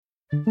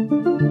This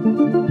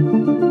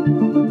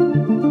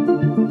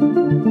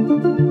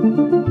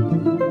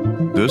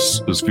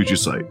is Future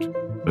Sight,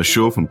 a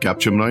show from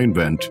Capgemini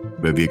Invent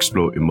where we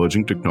explore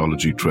emerging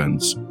technology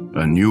trends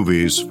and new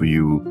ways for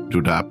you to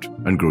adapt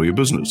and grow your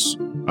business.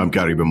 I'm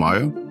Gary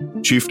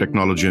Bamaya, Chief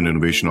Technology and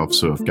Innovation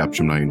Officer of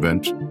Capgemini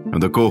Invent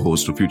and the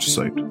co-host of Future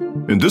Sight.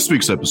 In this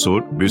week's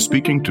episode, we're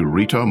speaking to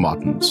Rita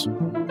Martins,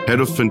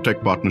 Head of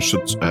FinTech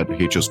Partnerships at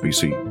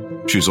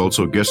HSBC. She's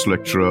also a guest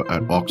lecturer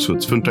at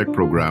Oxford's FinTech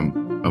program,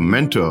 a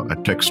mentor at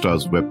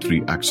Techstars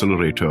Web3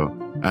 Accelerator,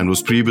 and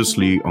was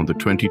previously on the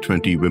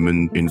 2020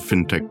 Women in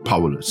FinTech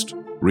Power List.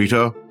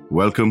 Rita,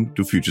 welcome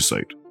to Future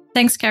Sight.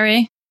 Thanks,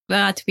 Gary.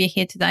 Glad to be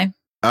here today.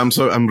 I'm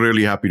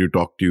really happy to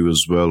talk to you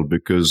as well,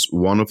 because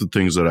one of the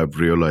things that I've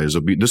realized,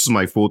 this is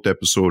my 4th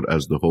episode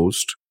as the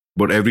host,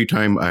 but every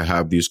time I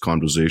have these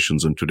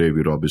conversations, and today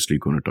we're obviously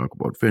going to talk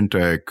about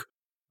FinTech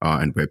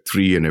and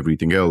Web3 and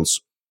everything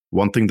else,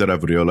 one thing that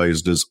I've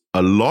realized is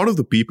a lot of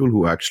the people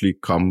who actually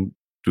come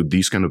to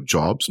these kind of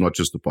jobs, not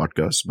just the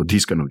podcast, but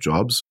these kind of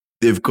jobs,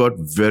 they've got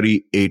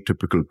very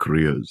atypical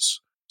careers.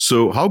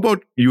 So how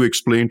about you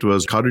explain to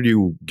us, how did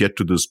you get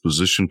to this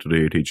position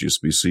today at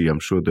HSBC? I'm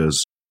sure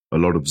there's a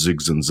lot of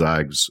zigs and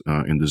zags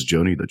in this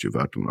journey that you've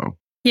had to now.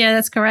 Yeah,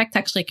 that's correct,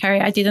 actually,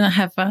 Carrie. I didn't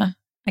have,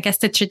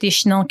 the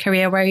traditional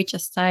career where you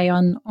just stay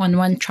on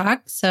one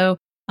track. So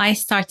I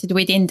started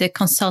within the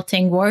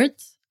consulting world.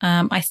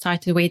 I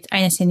started with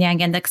Ernst &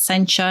 Young and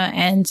Accenture,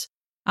 and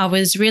I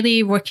was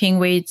really working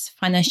with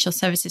financial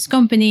services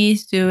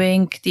companies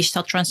doing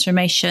digital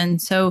transformation.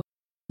 So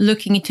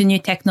looking into new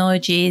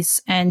technologies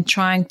and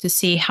trying to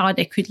see how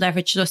they could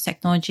leverage those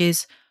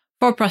technologies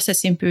for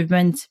process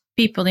improvement,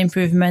 people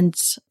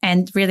improvement,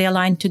 and really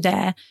align to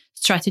their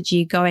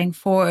strategy going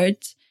forward.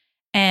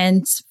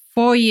 And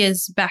 4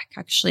 years back,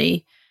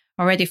 actually,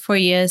 already 4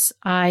 years,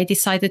 I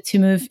decided to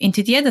move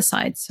into the other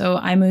side. So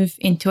I moved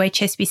into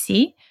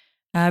HSBC,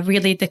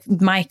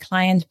 my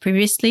client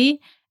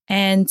previously.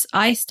 And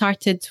I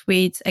started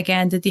with,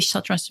 again, the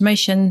digital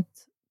transformation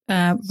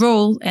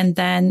role. And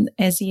then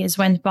as years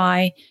went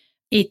by,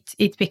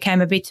 it became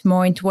a bit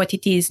more into what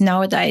it is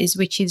nowadays,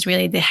 which is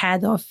really the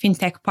head of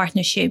FinTech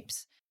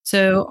partnerships.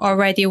 So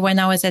already when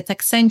I was at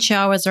Accenture,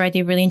 I was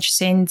already really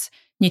interested in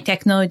new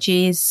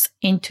technologies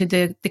into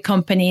the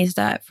companies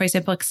that, for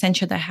example,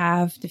 Accenture, they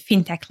have the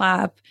FinTech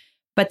Lab,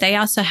 but they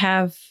also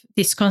have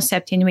this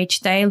concept in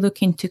which they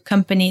look into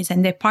companies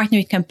and they partner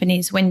with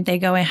companies when they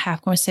go and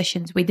have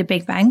conversations with the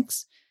big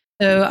banks.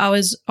 So I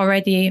was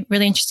already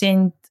really interested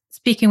in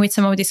speaking with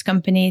some of these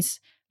companies,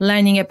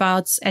 learning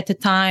about, at the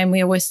time,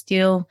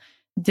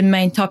 the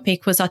main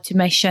topic was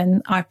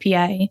automation,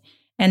 RPA.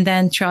 And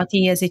then throughout the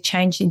years, it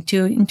changed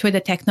into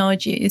the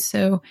technologies.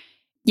 So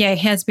yeah, it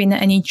has been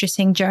an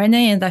interesting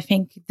journey. And I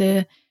think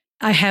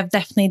I have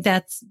definitely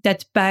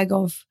that bag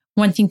of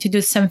wanting to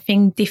do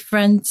something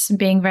different,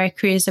 being very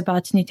curious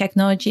about new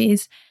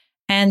technologies,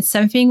 and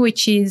something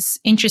which is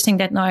interesting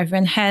that not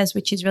everyone has,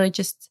 which is really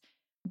just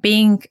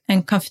being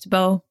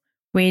uncomfortable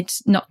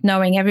with not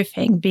knowing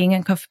everything, being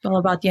uncomfortable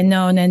about the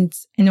unknown and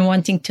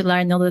wanting to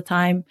learn all the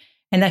time.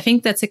 And I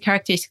think that's a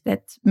characteristic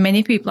that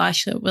many people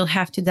actually will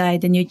have today.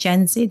 The new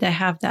Gen Z, they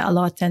have that a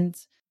lot. And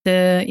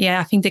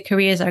I think the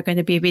careers are going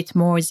to be a bit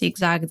more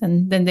zigzag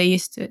than they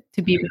used to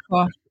be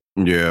before.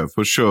 Yeah,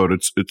 for sure.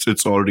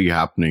 It's already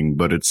happening,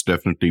 but it's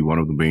definitely one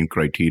of the main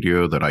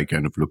criteria that I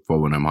kind of look for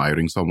when I'm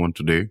hiring someone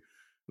today.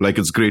 Like,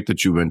 it's great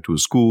that you went to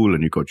school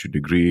and you got your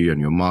degree and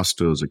your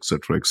master's, et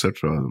cetera, et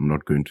cetera. I'm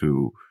not going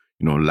to,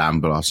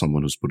 lambast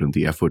someone who's put in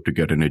the effort to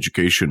get an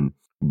education,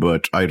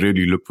 but I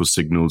really look for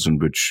signals in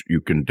which you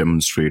can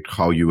demonstrate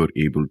how you were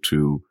able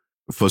to,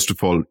 first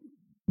of all,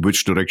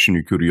 which direction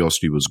your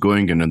curiosity was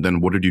going, and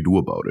then what did you do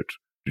about it?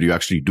 Did you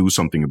actually do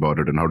something about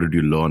it? And how did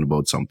you learn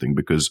about something?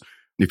 Because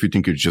if you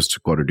think you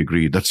just got a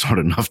degree, that's not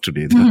enough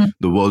today. Mm-hmm.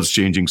 The world's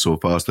changing so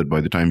fast that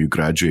by the time you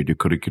graduate, your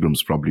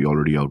curriculum's probably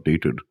already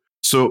outdated.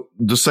 So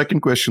the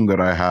second question that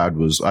I had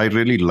was, I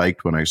really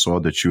liked when I saw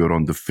that you were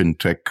on the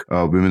FinTech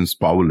Women's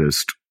Power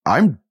List.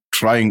 I'm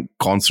trying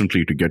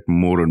constantly to get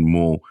more and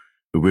more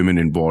women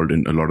involved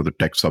in a lot of the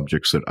tech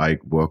subjects that I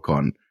work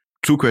on.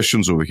 2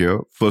 questions over here.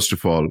 First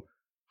of all,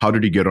 how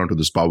did you get onto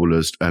this power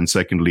list? And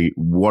secondly,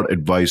 what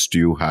advice do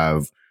you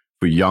have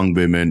for young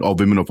women, or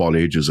women of all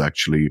ages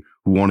actually,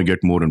 who want to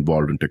get more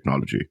involved in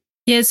technology?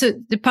 Yeah, so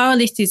the Power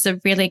List is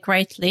a really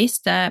great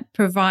list that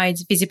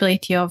provides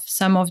visibility of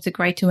some of the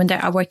great women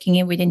that are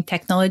working within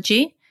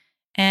technology.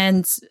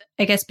 And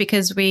I guess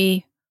because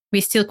we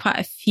still quite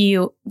a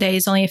few, there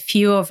is only a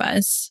few of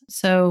us.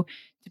 So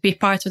to be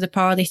part of the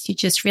Power List, you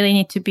just really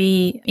need to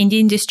be in the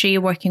industry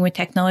working with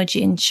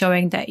technology and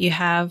showing that you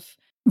have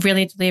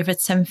really delivered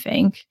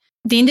something.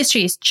 The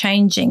industry is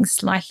changing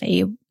slightly.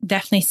 You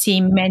definitely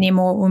see many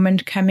more women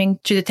coming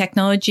to the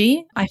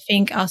technology. I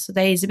think also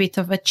there is a bit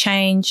of a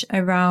change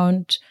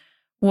around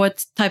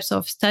what types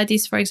of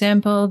studies, for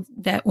example,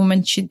 that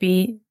women should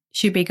be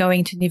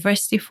going to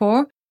university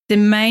for. The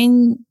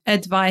main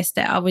advice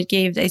that I would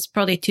give is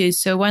probably 2.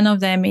 So one of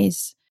them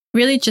is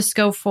really just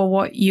go for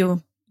what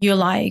you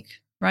like.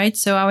 right?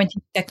 So I went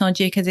into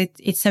technology because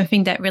it's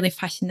something that really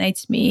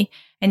fascinates me.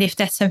 And if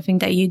that's something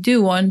that you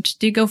do want,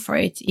 do go for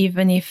it,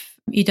 even if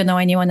you don't know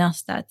anyone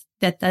else that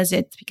does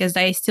it, because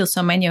there is still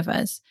so many of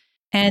us.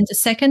 And the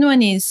second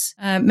one is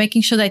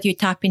making sure that you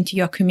tap into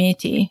your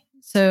community.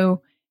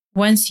 So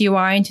once you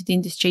are into the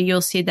industry,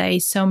 you'll see there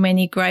is so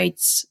many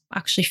great,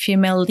 actually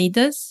female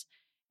leaders,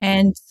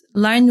 and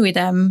learn with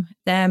them,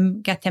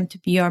 get them to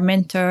be your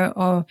mentor,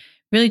 or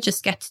really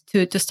just get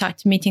to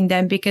start meeting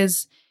them,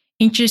 because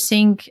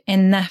interesting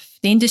enough,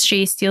 the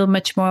industry is still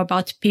much more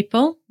about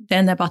people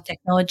than about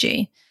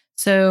technology.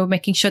 So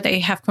making sure that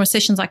you have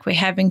conversations like we're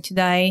having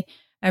today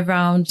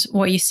around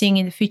what you're seeing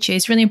in the future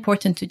is really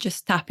important, to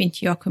just tap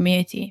into your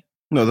community.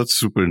 No, that's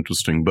super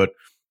interesting. But,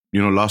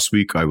 last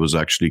week I was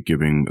actually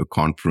giving a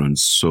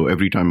conference. So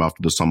every time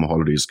after the summer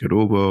holidays get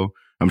over,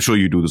 I'm sure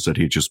you do this at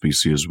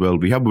HSBC as well,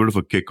 we have a bit of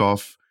a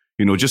kickoff,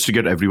 just to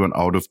get everyone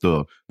out of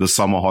the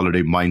summer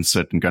holiday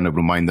mindset and kind of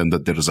remind them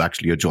that there is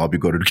actually a job you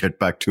got to get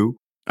back to.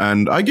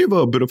 And I gave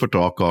a bit of a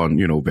talk on,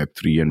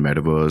 Web3 and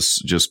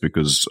Metaverse, just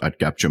because at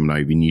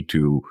Capgemini, we need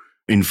to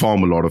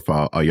inform a lot of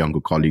our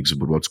younger colleagues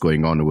about what's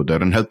going on over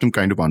there and help them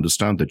kind of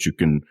understand that you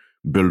can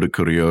build a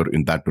career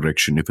in that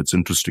direction if it's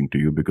interesting to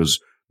you, because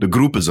the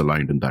group is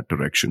aligned in that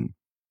direction.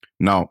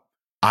 Now,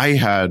 I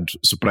had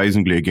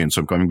surprisingly, again,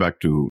 so I'm coming back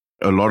to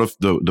a lot of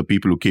the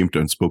people who came to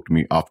and spoke to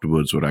me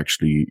afterwards were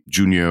actually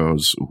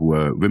juniors who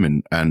were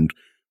women. And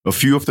a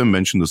few of them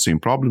mentioned the same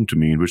problem to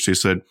me, in which they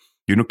said,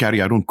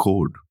 Carrie, I don't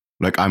code.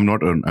 Like, I'm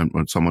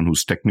someone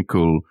who's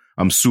technical.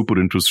 I'm super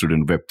interested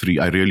in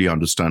Web3. I really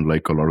understand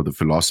like a lot of the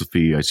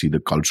philosophy. I see the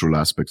cultural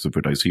aspects of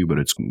it. I see where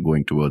it's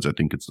going towards. I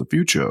think it's the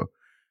future.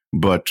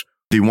 But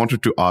they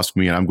wanted to ask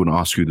me, and I'm going to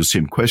ask you the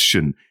same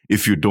question.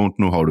 If you don't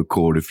know how to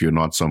code, if you're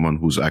not someone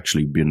who's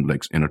actually been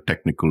like in a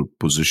technical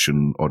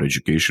position or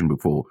education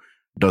before,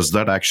 does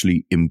that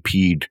actually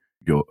impede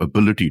your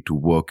ability to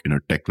work in a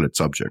tech-led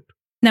subject?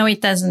 No,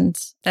 it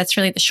doesn't. That's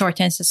really the short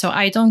answer. So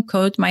I don't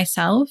code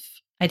myself.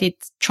 I did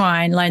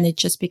try and learn it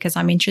just because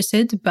I'm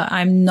interested, but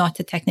I'm not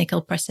a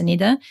technical person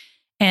either.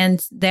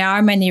 And there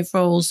are many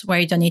roles where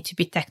you don't need to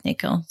be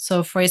technical.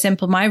 So for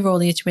example, my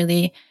role is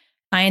really,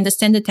 I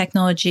understand the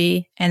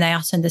technology and I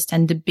also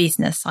understand the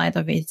business side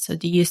of it. So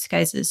the use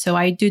cases. So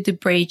I do the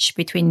bridge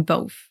between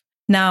both.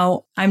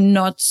 Now, I'm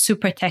not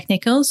super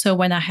technical. So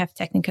when I have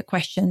technical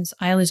questions,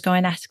 I always go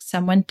and ask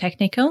someone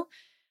technical.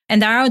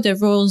 And there are other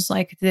roles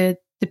like the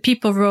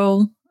people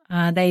role.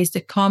 There is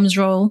the comms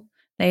role.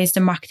 There is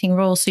the marketing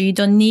role. So you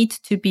don't need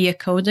to be a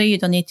coder. You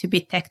don't need to be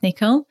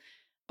technical.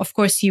 Of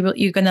course, you're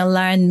going to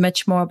learn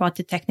much more about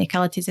the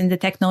technicalities and the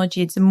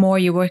technology the more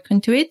you work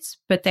into it.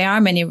 But there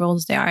are many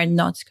roles that are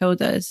not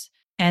coders.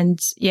 And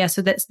yeah,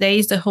 so there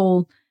is the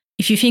whole,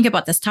 if you think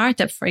about the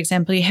startup, for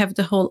example, you have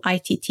the whole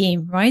IT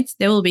team, right?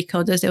 There will be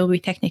coders, there will be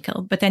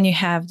technical, but then you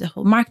have the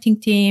whole marketing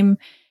team,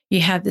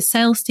 you have the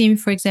sales team,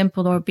 for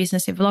example, or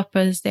business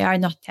developers. They are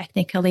not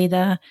technical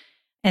either.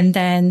 And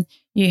then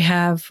you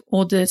have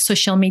all the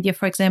social media,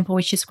 for example,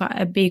 which is quite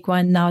a big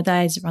one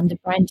nowadays around the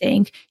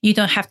branding. You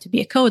don't have to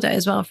be a coder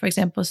as well, for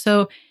example.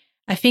 So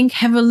I think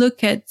have a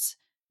look at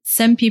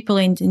some people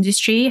in the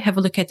industry, have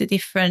a look at the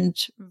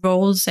different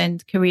roles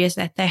and careers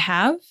that they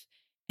have.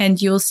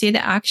 And you'll see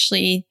that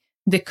actually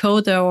the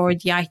coder or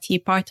the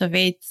IT part of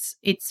it,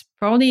 it's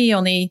probably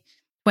only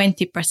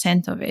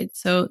 20% of it.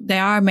 So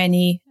there are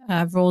many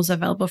roles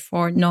available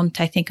for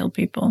non-technical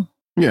people.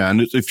 Yeah,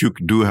 and if you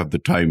do have the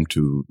time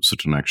to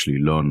sit and actually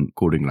learn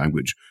coding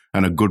language,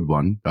 and a good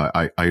one,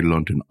 I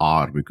learned in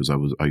R because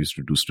I used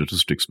to do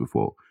statistics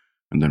before,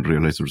 and then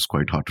realized it was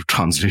quite hard to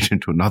translate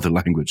into another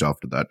language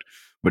after that.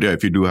 But yeah,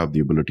 if you do have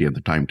the ability and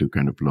the time to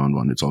kind of learn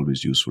one, it's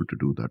always useful to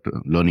do that.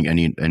 Learning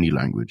any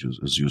language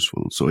is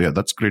useful. So yeah,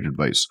 that's great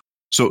advice.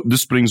 So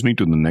this brings me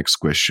to the next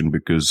question,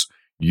 because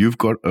you've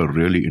got a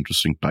really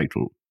interesting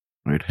title,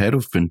 right? Head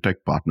of FinTech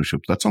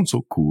Partnerships. That sounds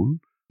so cool.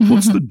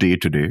 What's the day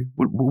today?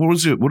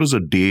 What does a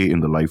day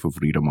in the life of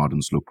Rita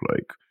Martins look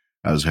like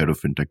as head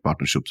of FinTech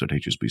Partnerships at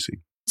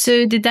HSBC?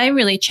 So the day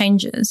really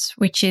changes,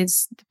 which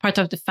is part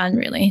of the fun,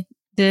 really.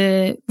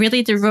 The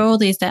role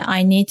is that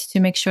I need to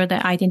make sure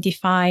that I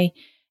identify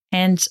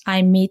and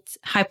I meet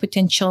high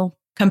potential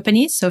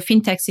companies. So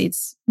fintechs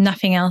is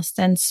nothing else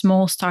than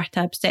small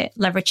startups that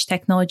leverage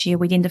technology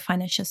within the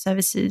financial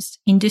services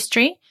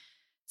industry.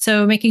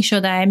 So making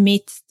sure that I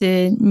meet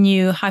the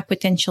new high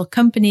potential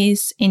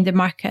companies in the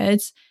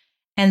market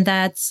and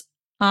that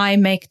I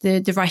make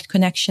the right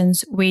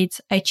connections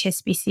with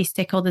HSBC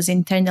stakeholders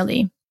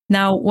internally.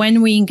 Now,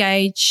 when we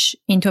engage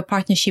into a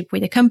partnership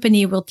with a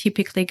company, we'll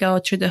typically go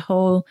through the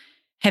whole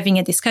having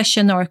a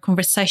discussion or a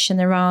conversation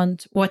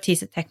around what is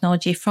the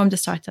technology from the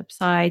startup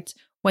side,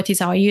 what is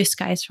our use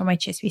case from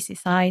HSBC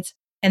side.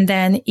 And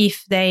then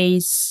if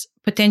there's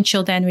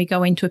potential, then we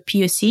go into a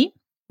POC,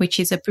 which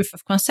is a proof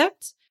of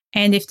concept.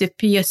 And if the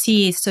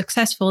POC is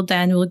successful,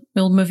 then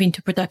we'll move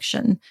into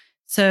production.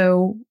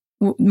 So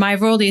my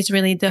role is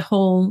really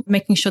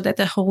making sure that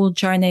the whole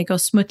journey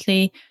goes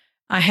smoothly.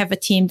 I have a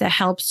team that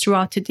helps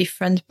throughout the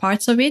different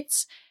parts of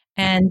it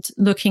and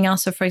looking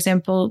also, for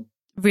example,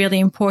 really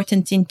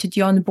important into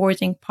the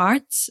onboarding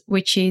parts,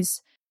 which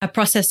is a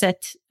process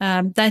that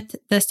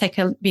does take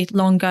a bit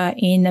longer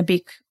in a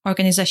big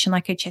organization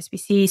like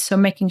HSBC. So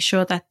making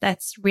sure that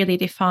that's really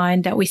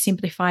defined, that we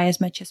simplify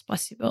as much as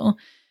possible.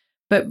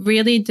 But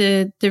really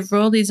the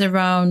role is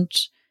around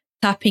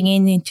tapping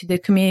into the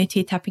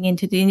community, tapping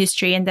into the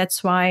industry. And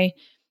that's why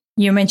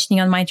you're mentioning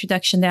on my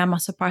introduction that I'm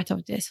also part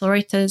of the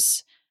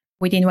accelerators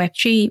within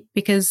Web3,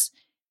 because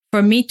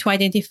for me to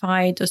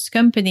identify those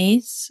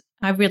companies,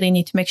 I really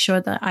need to make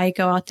sure that I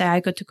go out there, I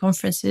go to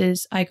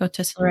conferences, I go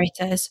to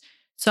accelerators.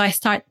 So I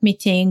start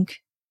meeting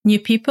new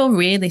people,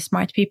 really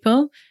smart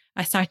people.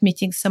 I start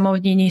meeting some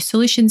of the new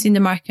solutions in the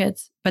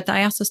market, but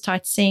I also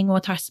start seeing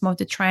what are some of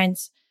the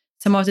trends,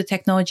 some of the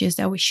technologies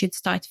that we should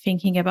start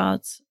thinking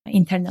about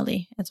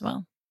internally as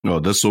well. No,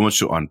 there's so much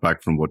to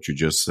unpack from what you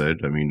just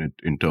said. I mean,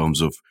 in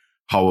terms of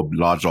how a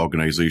large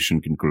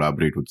organization can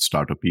collaborate with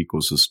startup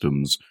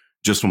ecosystems,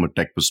 just from a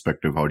tech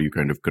perspective, how do you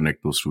kind of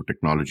connect those two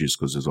technologies?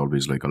 Because there's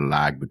always like a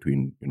lag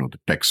between, the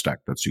tech stack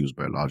that's used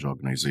by a large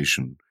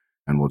organization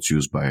and what's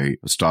used by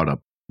a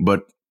startup.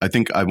 But I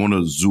think I want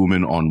to zoom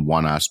in on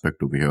one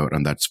aspect over here,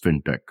 and that's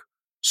fintech.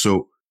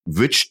 So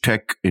which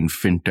tech in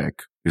fintech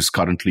is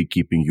currently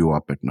keeping you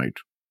up at night?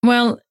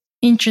 Well,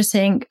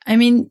 interesting. I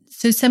mean,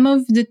 so some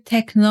of the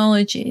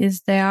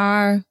technologies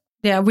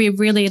we're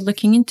really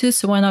looking into.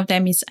 So one of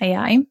them is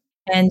AI.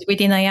 And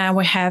within AI,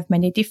 we have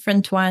many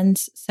different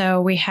ones.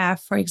 So we have,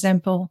 for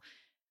example,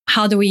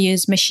 how do we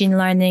use machine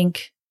learning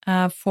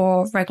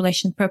for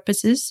regulation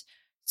purposes?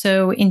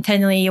 So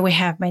internally, we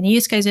have many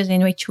use cases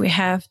in which we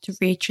have to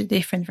read through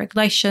different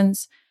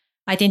regulations,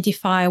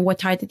 identify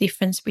what are the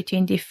difference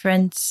between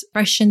different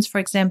versions, for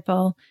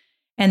example,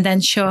 and then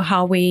show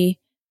how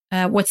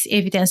what's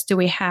evidence do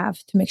we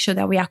have to make sure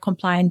that we are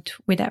compliant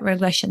with that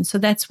regulation. So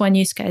that's one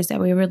use case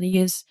that we really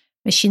use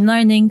machine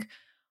learning.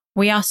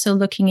 We're also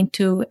looking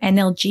into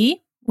NLG,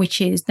 which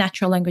is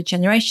natural language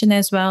generation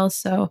as well.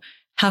 So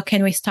how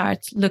can we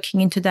start looking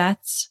into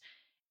that?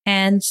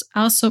 And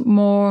also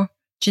more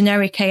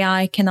generic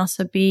AI can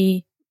also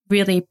be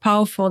really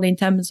powerful in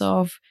terms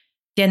of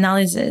the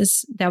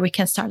analysis that we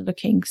can start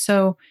looking.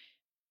 So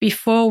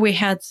before we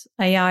had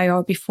AI,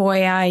 or before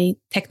AI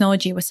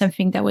technology was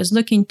something that was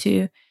looked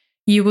into,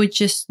 you would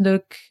just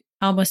look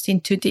almost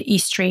into the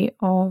history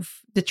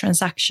of the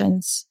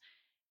transactions.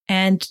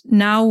 And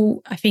now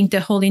I think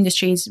the whole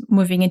industry is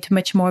moving into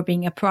much more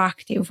being a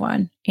proactive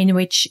one, in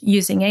which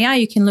using AI,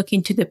 you can look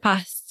into the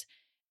past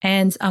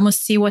and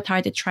almost see what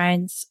are the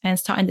trends and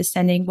start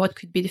understanding what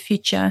could be the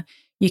future.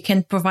 You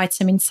can provide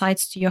some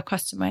insights to your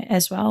customer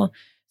as well.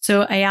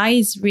 So AI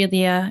is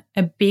really a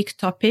big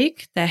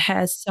topic that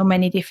has so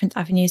many different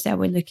avenues that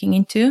we're looking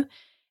into.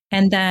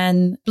 And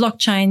then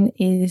blockchain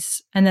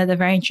is another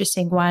very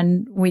interesting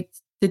one with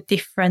the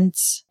different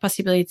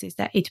possibilities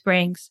that it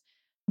brings.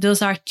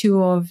 Those are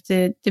two of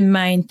the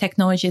main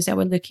technologies that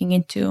we're looking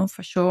into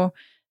for sure.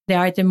 They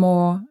are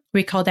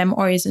we call them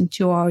Horizon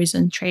 2 or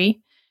Horizon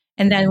 3.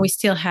 And then we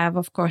still have,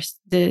 of course,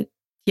 the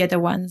other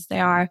ones. They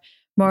are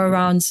more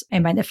around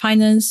embedded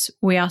finance.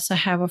 We also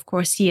have, of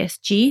course,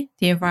 ESG,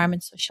 the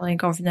environment, social, and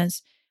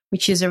governance,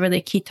 which is a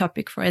really key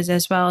topic for us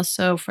as well.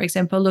 So, for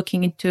example,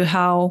 looking into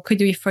how could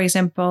we, for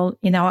example,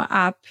 in our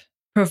app,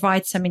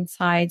 provide some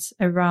insights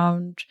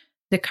around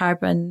the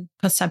carbon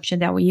consumption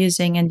that we're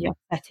using and the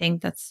offsetting.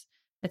 That's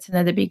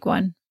another big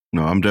one.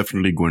 No, I'm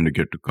definitely going to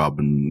get to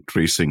carbon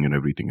tracing and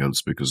everything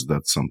else, because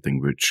that's something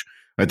which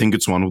I think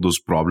it's one of those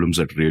problems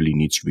that really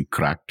needs to be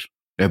cracked.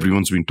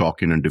 Everyone's been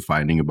talking and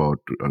defining about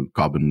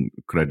carbon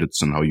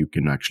credits and how you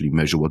can actually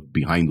measure what's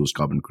behind those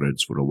carbon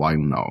credits for a while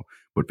now,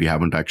 but we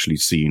haven't actually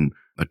seen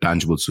a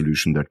tangible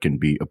solution that can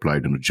be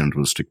applied in a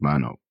generalistic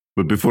manner.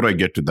 But before I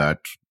get to that,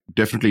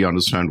 definitely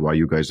understand why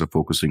you guys are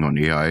focusing on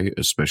AI,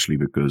 especially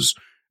because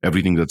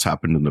everything that's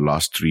happened in the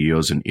last 3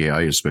 years in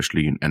AI,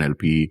 especially in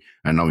NLP,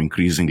 and now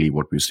increasingly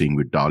what we're seeing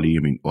with DALL-E. I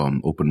mean,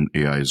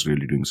 OpenAI is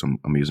really doing some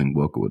amazing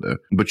work over there.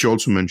 But you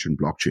also mentioned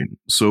blockchain.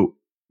 So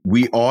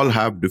we all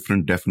have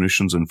different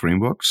definitions and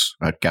frameworks.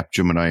 At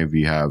Capgemini,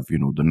 we have,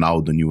 the now,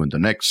 the new, and the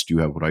next. You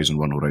have Horizon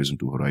 1, Horizon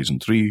 2, Horizon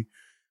 3.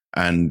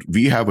 And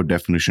we have a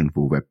definition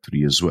for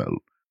Web3 as well.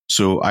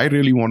 So I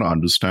really want to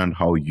understand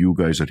how you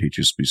guys at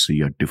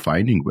HSBC are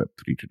defining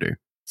Web3 today.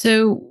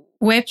 So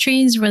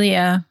Web3 is really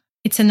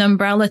it's an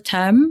umbrella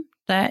term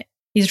that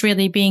is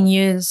really being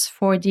used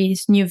for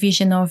this new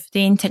vision of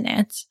the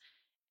internet.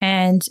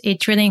 And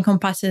it really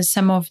encompasses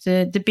some of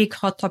the big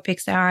hot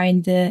topics that are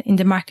in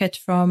the market,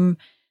 from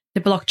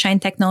the blockchain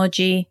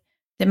technology,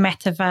 the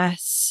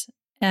metaverse,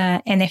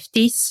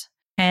 NFTs,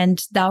 and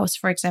DAOs,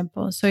 for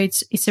example. So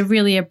it's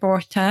a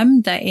broad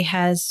term that it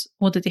has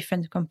all the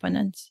different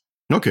components.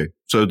 Okay.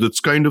 So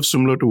that's kind of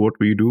similar to what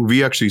we do.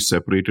 We actually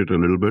separate it a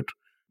little bit.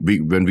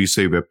 When we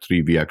say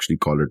Web3, we actually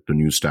call it the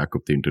new stack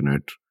of the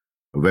internet.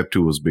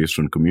 Web2 was based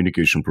on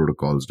communication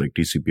protocols like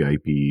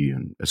TCP/IP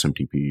and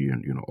SMTP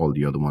and all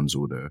the other ones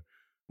over there.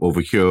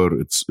 Over here,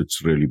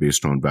 it's really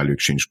based on value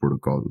exchange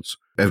protocols,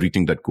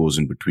 everything that goes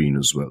in between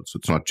as well. So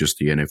it's not just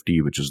the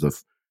NFT, which is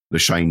the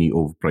shiny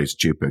overpriced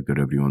JPEG that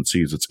everyone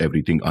sees. It's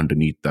everything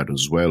underneath that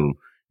as well,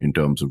 in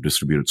terms of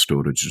distributed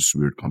storage,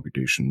 distributed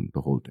computation,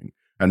 the whole thing.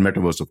 And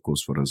metaverse, of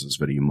course, for us is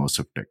very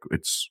immersive tech.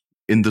 It's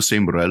in the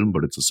same realm,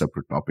 but it's a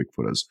separate topic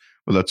for us.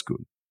 Well, that's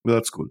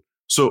cool.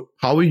 So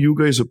how are you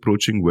guys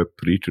approaching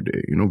Web3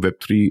 today?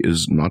 Web3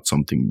 is not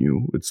something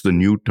new. It's the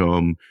new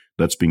term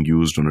that's being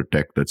used on a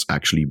tech that's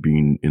actually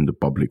been in the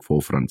public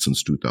forefront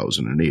since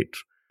 2008.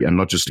 And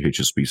not just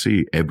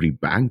HSBC, every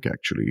bank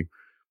actually.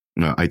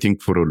 I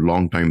think for a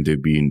long time they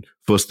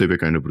were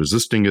kind of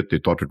resisting it. They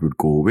thought it would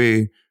go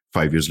away.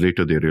 5 years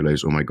later, they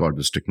realized, oh my God,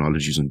 this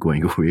technology isn't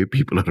going away.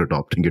 People are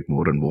adopting it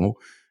more and more.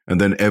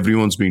 And then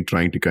everyone's been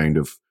trying to kind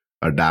of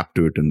adapt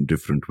to it in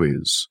different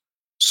ways.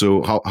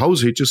 So how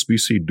is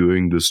HSBC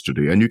doing this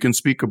today? And you can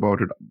speak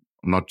about it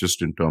not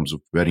just in terms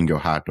of wearing your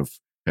hat of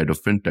head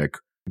of fintech,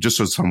 just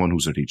as someone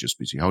who's at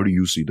HSBC. How do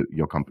you see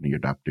your company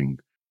adapting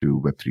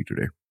to Web3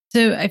 today?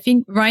 So I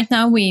think right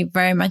now we're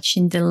very much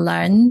in the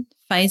learn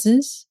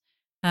phases.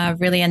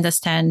 Really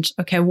understand,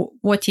 okay,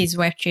 what is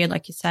Web3,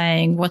 like you're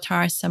saying? What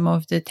are some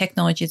of the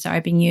technologies that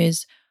are being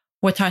used?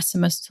 What are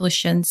some of the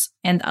solutions?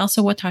 And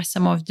also, what are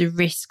some of the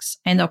risks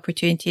and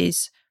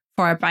opportunities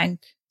for a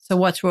bank? So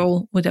what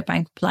role would a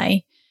bank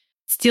play?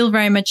 Still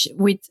very much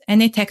with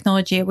any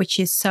technology, which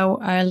is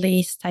so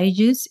early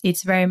stages,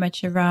 it's very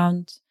much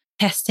around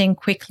testing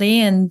quickly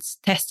and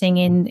testing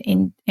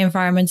in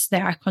environments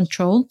that are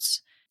controlled,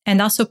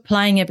 and also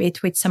playing a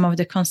bit with some of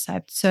the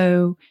concepts.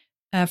 So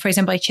for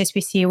example,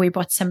 HSBC, we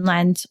bought some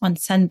land on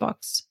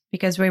Sandbox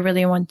because we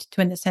really wanted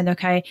to understand,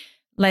 okay,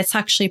 let's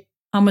actually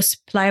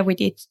almost play with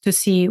it to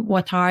see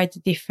what are the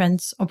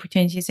different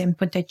opportunities and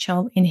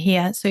potential in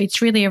here. So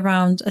it's really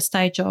around a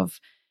stage of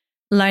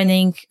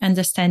learning,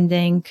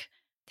 understanding,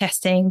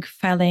 testing,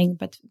 failing,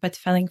 but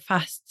failing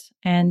fast,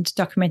 and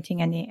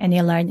documenting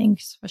any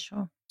learnings for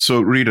sure.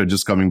 So Rita,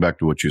 just coming back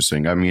to what you're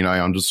saying, I mean, I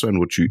understand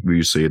what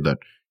you say that,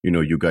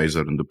 you guys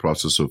are in the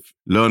process of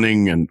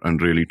learning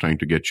and really trying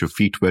to get your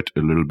feet wet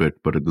a little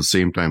bit. But at the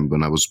same time,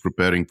 when I was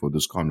preparing for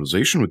this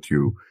conversation with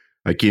you,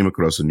 I came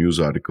across a news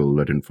article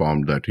that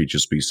informed that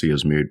HSBC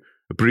has made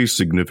a pretty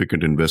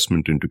significant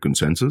investment into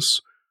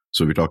Consensus.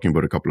 So we're talking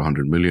about a couple of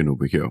 $100 million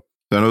over here.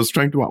 And I was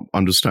trying to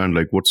understand,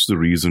 what's the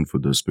reason for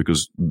this?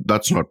 Because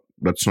that's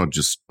not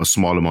just a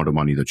small amount of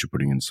money that you're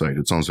putting inside.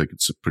 It sounds like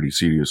it's pretty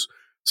serious.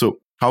 So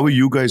how are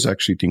you guys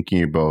actually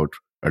thinking about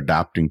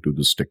adapting to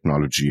this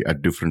technology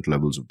at different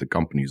levels of the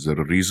company? Is there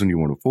a reason you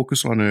want to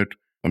focus on it?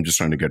 I'm just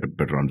trying to get a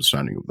better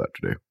understanding of that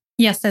today.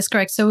 Yes, that's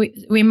correct. So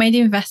we made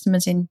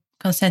investments in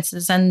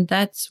Consensus, and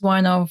that's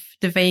one of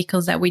the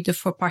vehicles that we do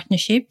for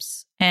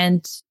partnerships.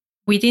 And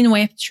within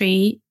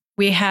Web3,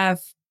 we have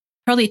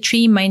probably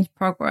 3 main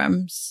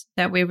programs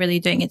that we're really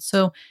doing it.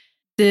 So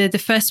the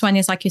first one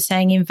is, like you're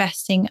saying,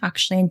 investing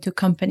actually into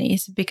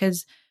companies,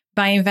 because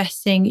by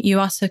investing, you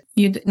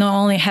not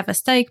only have a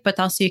stake, but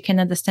also you can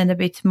understand a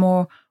bit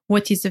more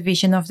what is the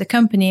vision of the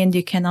company, and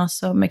you can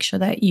also make sure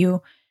that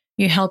you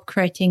help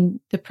creating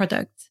the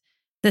product.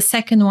 The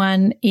second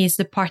one is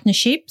the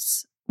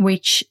partnerships,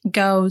 which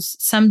goes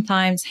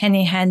sometimes hand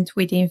in hand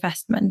with the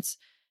investments.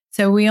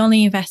 So we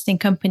only invest in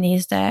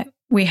companies that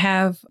we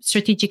have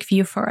strategic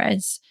view for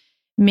us,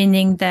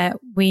 meaning that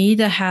we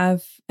either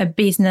have a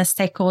business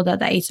stakeholder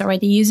that is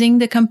already using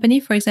the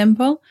company, for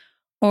example,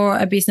 or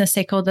a business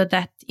stakeholder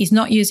that is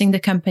not using the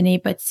company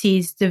but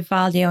sees the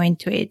value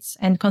into it.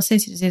 And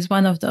Consensus is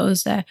one of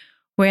those that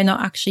we're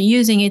not actually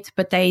using it,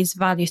 but there is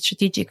value,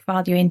 strategic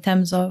value, in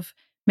terms of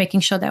making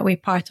sure that we're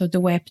part of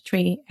the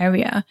Web3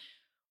 area.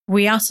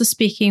 We're also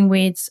speaking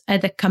with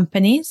other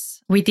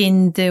companies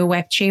within the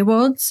Web3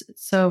 world.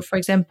 So, for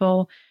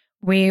example,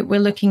 we're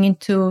looking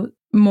into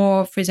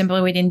more, for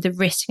example, within the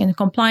risk and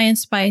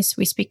compliance space.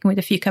 We're speaking with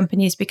a few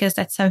companies because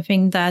that's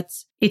something that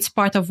it's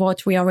part of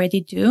what we already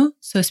do.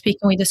 So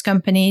speaking with those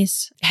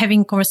companies,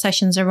 having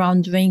conversations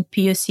around doing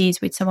POCs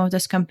with some of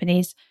those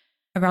companies,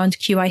 around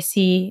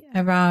QIC,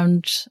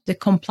 around the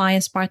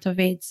compliance part of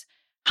it.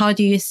 How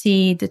do you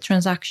see the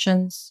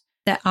transactions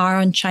that are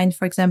on chain,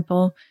 for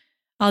example?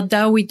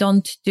 Although we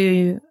don't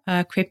do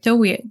crypto,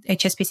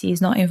 HSBC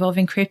is not involved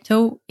in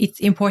crypto. It's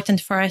important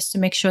for us to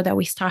make sure that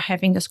we start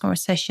having those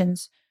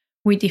conversations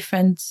with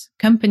different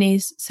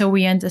companies so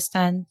we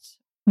understand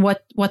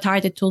what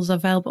are the tools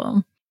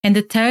available. And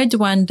the third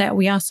one that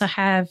we also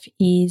have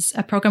is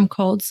a program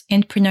called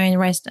Entrepreneur in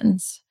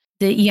Residence,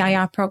 the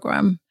EIR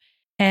program.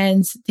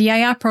 And the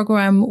EIR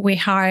program, we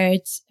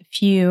hired a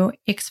few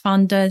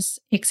ex-founders,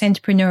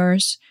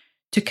 ex-entrepreneurs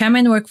to come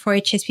and work for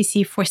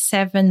HSBC for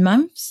 7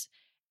 months.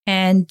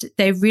 And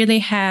they really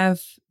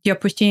have the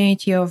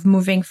opportunity of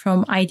moving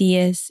from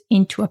ideas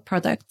into a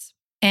product.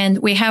 And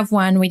we have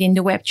one within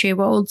the Web3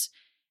 world.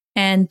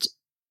 And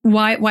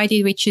why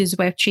did we choose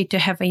Web3 to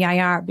have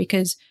EIR?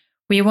 Because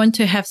we want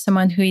to have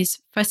someone who is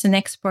first an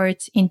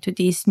expert into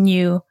this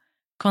new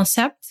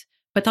concept,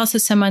 but also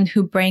someone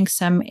who brings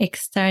some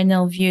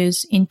external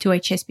views into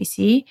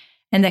HSBC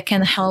and that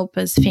can help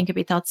us think a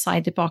bit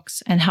outside the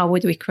box and how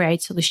would we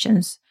create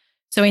solutions.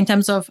 So in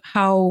terms of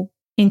how,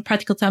 in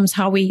practical terms,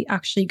 how we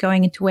actually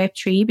going into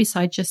Web3,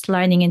 besides just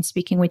learning and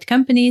speaking with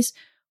companies,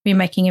 we're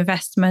making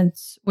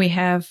investments. We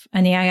have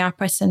an AI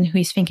person who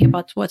is thinking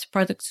about what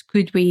products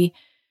could we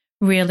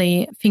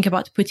really think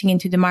about putting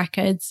into the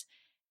markets,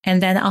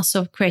 and then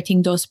also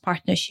creating those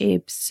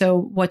partnerships. So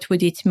what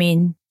would it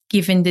mean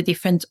given the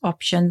different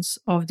options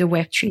of the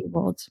Web3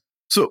 world?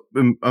 So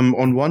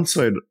on one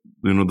side,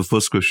 the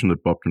first question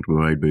that popped into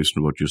my mind based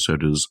on what you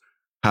said is,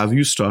 have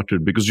you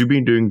started, because you've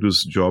been doing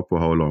this job for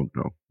how long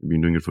now? You've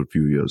been doing it for a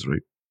few years,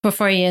 right? For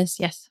 4 years,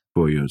 yes.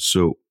 4 years.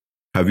 So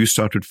have you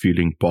started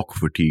feeling POC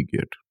fatigue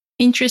yet?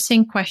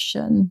 Interesting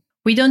question.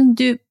 We don't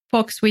do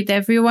POCs with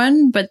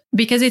everyone, but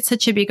because it's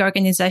such a big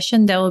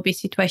organization, there will be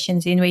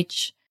situations in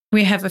which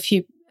we have a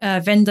few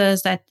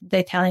vendors that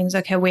they're telling us,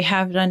 okay, we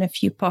have done a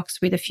few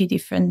POCs with a few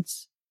different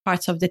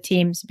parts of the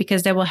teams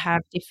because they will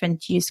have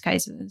different use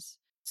cases.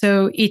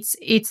 So it's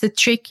a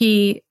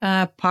tricky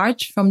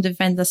part from the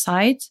vendor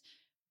side.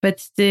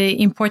 But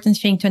the important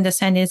thing to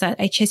understand is that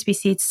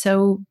HSBC is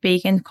so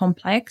big and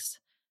complex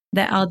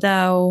that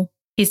although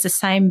it's the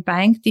same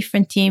bank,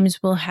 different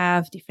teams will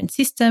have different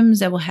systems,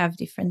 they will have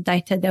different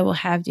data, they will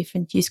have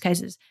different use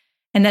cases.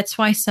 And that's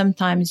why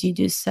sometimes you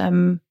do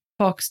some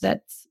POCs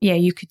that,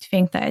 you could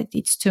think that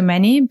it's too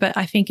many. But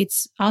I think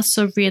it's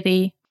also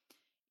really,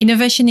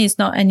 innovation is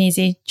not an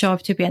easy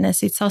job, to be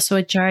honest. It's also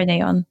a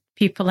journey on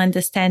people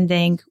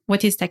understanding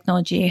what is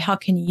technology, how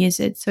can you use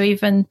it. So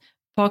even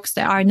POCs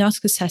that are not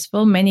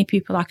successful, many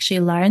people actually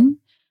learn.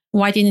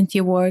 Why didn't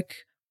it work?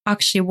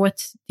 Actually,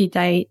 what did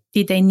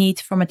they need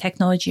from a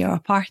technology or a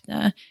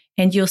partner?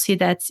 And you'll see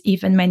that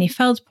even many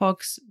failed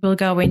POCs will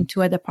go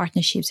into other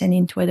partnerships and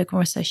into other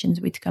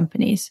conversations with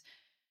companies.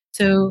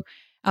 So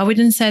I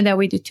wouldn't say that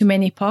we do too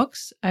many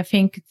POCs. I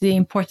think the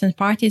important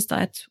part is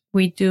that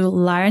we do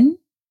learn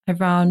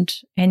around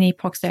any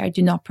POCs that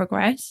do not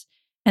progress,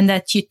 and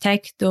that you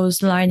take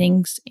those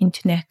learnings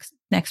into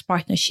next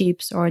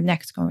partnerships or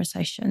next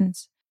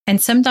conversations. And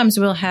sometimes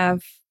we'll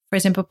have, for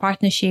example,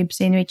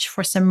 partnerships in which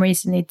for some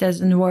reason it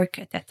doesn't work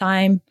at that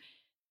time.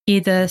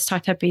 Either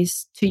startup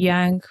is too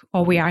young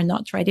or we are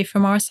not ready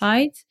from our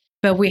side.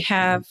 But we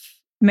have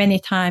many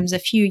times a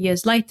few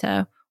years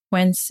later,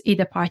 once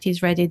either party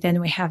is ready,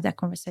 then we have that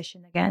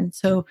conversation again.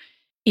 So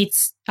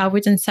I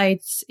wouldn't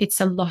say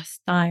it's a lost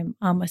time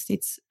almost.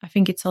 I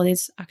think it's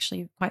always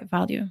actually quite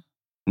value.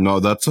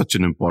 No, that's such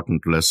an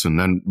important lesson.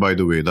 And by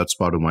the way, that's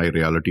part of my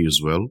reality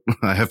as well.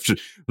 I have to,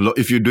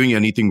 if you're doing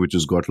anything which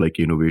has got like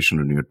innovation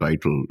in your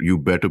title, you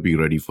better be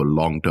ready for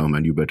long term,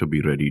 and you better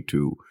be ready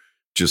to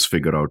just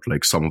figure out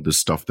like some of the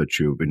stuff that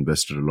you've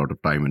invested a lot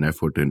of time and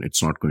effort in.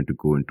 It's not going to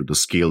go into the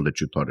scale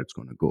that you thought it's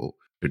going to go.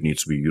 It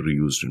needs to be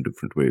reused in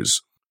different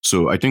ways.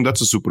 So I think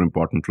that's a super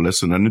important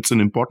lesson. And it's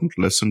an important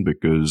lesson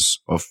because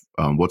of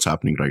what's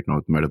happening right now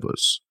with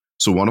Metaverse.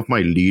 So one of my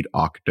lead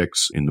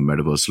architects in the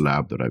Metaverse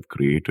lab that I've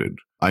created,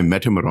 I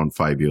met him around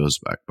 5 years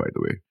back, by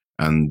the way.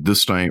 And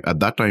at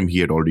that time, he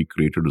had already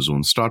created his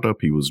own startup.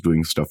 He was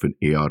doing stuff in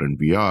AR and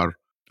VR.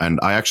 And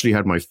I actually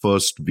had my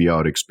first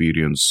VR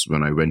experience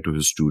when I went to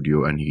his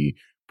studio, and he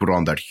put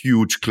on that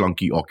huge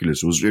clunky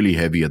Oculus. It was really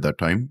heavy at that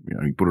time.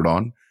 He put it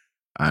on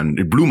and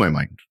it blew my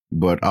mind.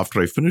 But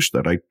after I finished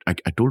that, I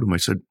told him, I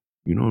said,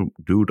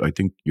 dude, I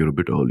think you're a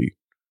bit early.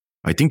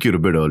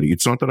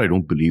 It's not that I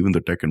don't believe in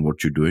the tech and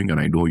what you're doing. And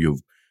I know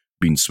you've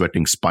been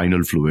sweating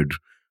spinal fluid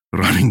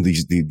running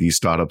these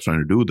startups trying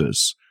to do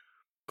this.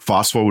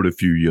 Fast forward a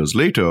few years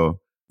later,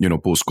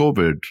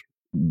 post-COVID,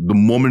 the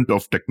moment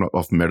of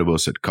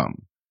Metaverse had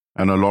come.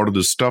 And a lot of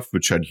the stuff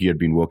which he had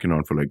been working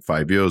on for like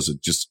 5 years,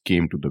 it just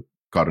came to the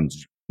current,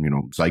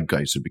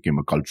 zeitgeist. It became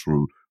a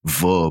cultural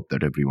verb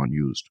that everyone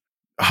used.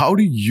 How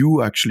do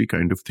you actually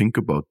kind of think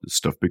about this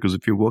stuff? Because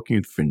if you're working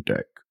in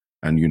fintech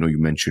and, you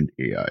mentioned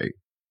AI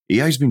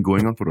has been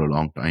going on for a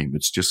long time.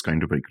 It's just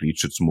kind of like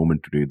reached its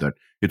moment today that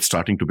it's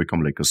starting to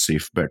become like a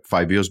safe bet.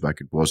 5 years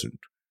back, it wasn't.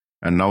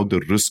 And now the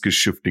risk is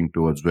shifting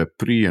towards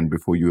Web3. And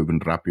before you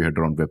even wrap your head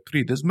around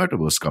Web3, there's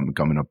Metaverse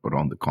coming up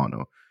around the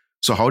corner.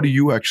 So how do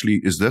you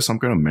is there some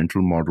kind of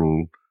mental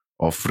model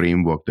or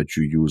framework that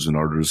you use in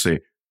order to say,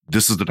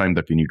 this is the time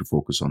that we need to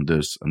focus on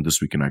this, and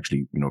this we can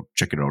actually,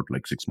 check it out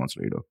like 6 months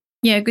later?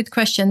 Yeah, good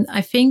question.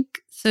 I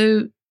think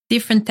so.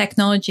 Different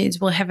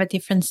technologies will have at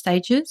different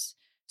stages.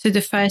 So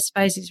the first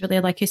phase is really,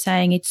 like you're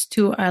saying, it's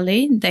too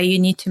early that you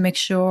need to make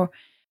sure.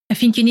 I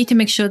think you need to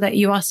make sure that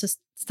you also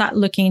start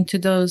looking into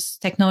those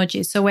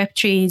technologies. So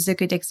Web3 is a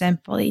good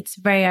example. It's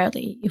very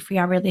early. If we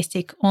are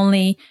realistic,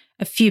 only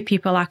a few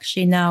people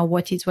actually know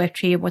what is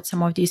Web3, what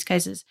some of these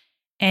cases.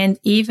 And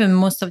even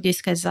most of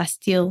these cases are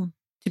still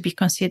to be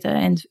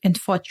considered and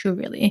thought through,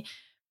 really.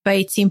 But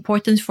it's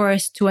important for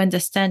us to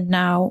understand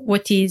now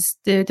what is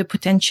the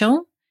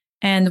potential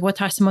and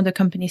what are some of the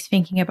companies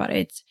thinking about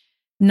it.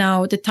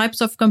 Now, the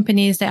types of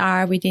companies that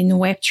are within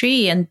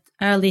Web3 and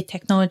early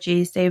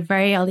technologies, they're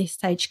very early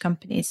stage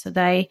companies. So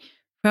they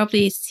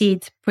probably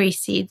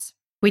pre-seed,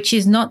 which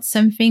is not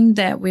something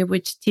that we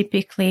would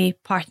typically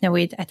partner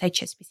with at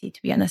HSBC,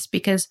 to be honest,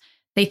 because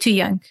they're too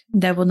young.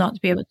 They will not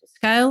be able to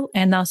scale.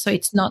 And also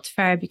it's not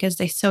fair because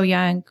they're so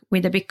young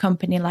with a big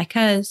company like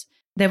us.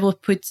 They will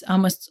put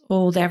almost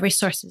all their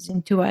resources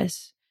into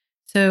us.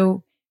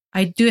 So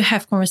I do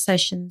have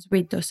conversations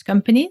with those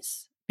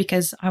companies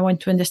because I want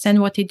to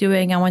understand what they're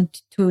doing. I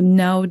want to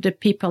know the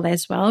people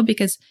as well,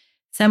 because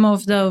some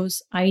of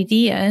those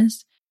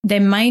ideas, they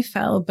may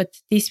fail, but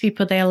these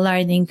people, they're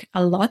learning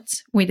a lot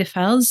with the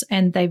fails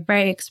and they're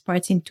very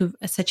experts into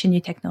such a new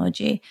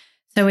technology.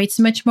 So it's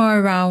much more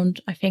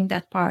around, I think,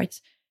 that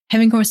part,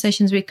 having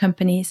conversations with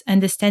companies,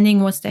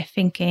 understanding what they're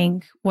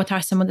thinking, what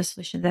are some of the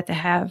solutions that they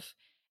have.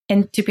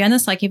 And to be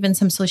honest, like even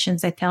some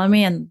solutions they tell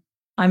me, and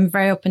I'm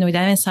very open with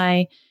them and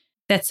say,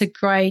 that's a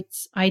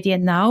great idea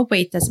now, but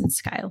it doesn't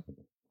scale,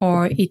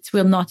 or it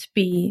will not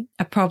be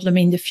a problem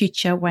in the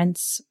future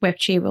once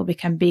Web3 will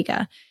become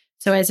bigger.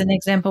 So as an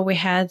example, we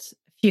had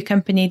a few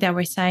companies that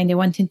were saying they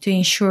wanted to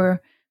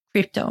insure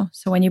crypto.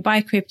 So when you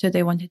buy crypto,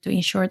 they wanted to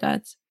insure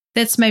that.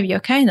 That's maybe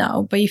okay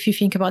now. But if you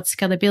think about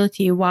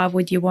scalability, why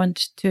would you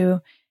want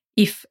to,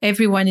 if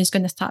everyone is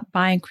going to start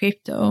buying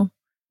crypto,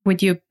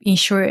 would you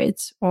insure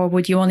it? Or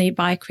would you only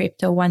buy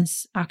crypto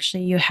once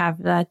actually you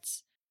have that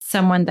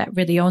someone that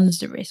really owns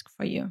the risk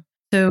for you?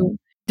 So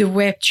the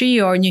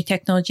Web3 or new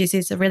technologies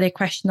is a really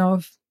question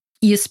of,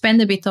 you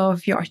spend a bit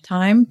of your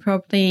time,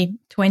 probably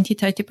 20,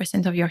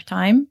 30% of your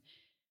time.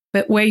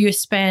 But where you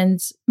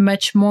spend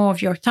much more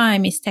of your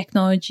time is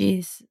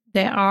technologies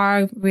that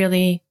are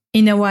really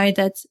in a way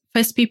that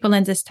first people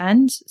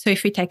understand. So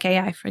if we take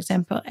AI, for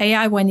example,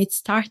 AI, when it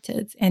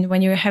started and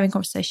when you're having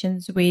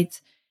conversations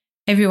with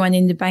everyone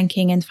in the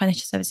banking and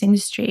financial service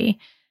industry,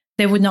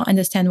 they would not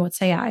understand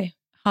what's AI.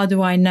 How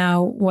do I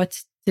know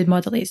what the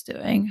model is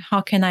doing?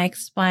 How can I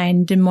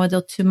explain the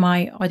model to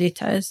my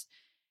auditors?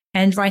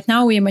 And right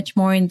now we're much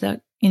more in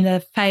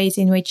the phase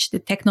in which the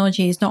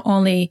technology is not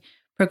only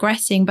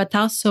progressing, but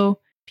also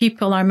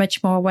people are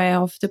much more aware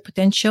of the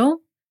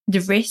potential,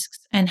 the risks,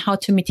 and how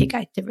to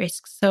mitigate the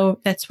risks. So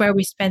that's where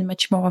we spend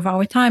much more of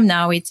our time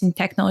now. It's in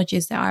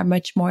technologies that are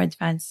much more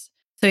advanced.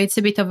 So it's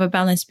a bit of a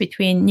balance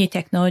between new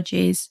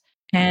technologies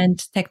and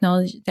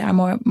technology that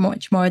are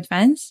much more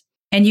advanced.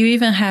 And you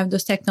even have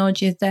those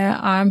technologies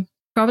that are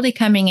probably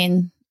coming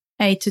in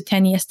 8 to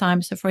 10 years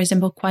time. So for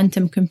example,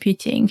 quantum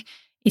computing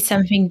is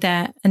something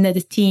that another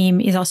team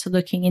is also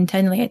looking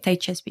internally at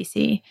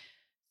HSBC.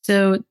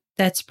 So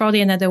that's probably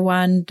another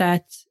one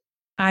that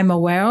I'm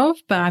aware of,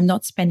 but I'm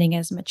not spending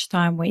as much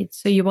time with.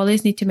 So you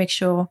always need to make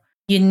sure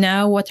you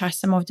know what are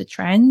some of the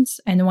trends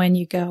and when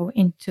you go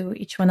into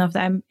each one of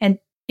them. And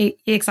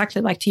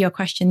exactly like to your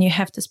question, you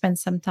have to spend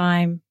some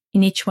time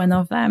in each one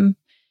of them,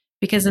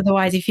 because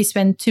otherwise, if you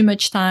spend too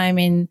much time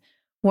in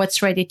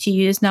what's ready to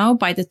use now,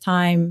 by the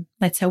time,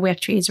 let's say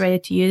Web3 is ready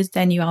to use,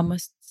 then you're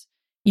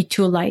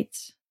too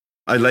late.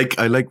 I like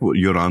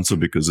your answer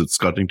because it's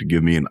starting to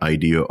give me an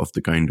idea of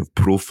the kind of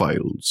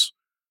profiles,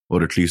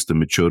 or at least the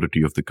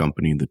maturity of the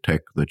company and the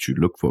tech that you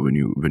look for when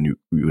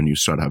you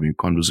start having a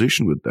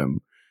conversation with them.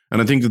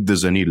 And I think that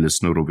there's any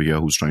listener over here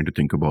who's trying to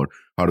think about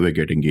how do I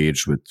get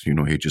engaged with,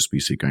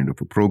 HSBC kind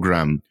of a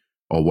program,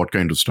 or what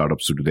kind of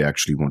startups do they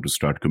actually want to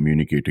start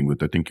communicating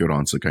with? I think your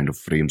answer kind of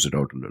frames it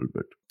out a little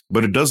bit.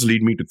 But it does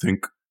lead me to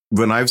think,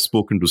 when I've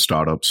spoken to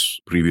startups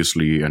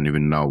previously, and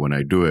even now when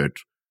I do it,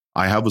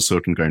 I have a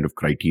certain kind of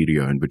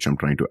criteria in which I'm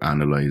trying to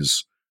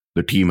analyze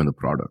the team and the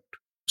product.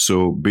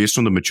 So based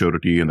on the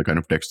maturity and the kind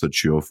of text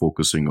that you're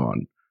focusing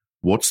on,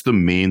 what's the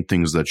main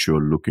things that you're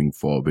looking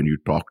for when you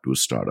talk to a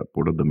startup?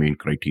 What are the main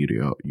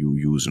criteria you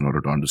use in order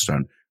to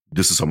understand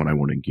this is someone I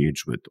want to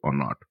engage with or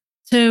not?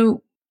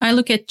 So I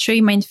look at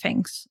three main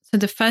things. So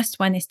the first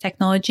one is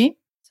technology.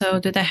 So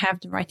do they have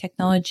the right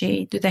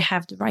technology? Do they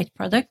have the right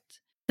product?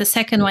 The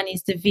second one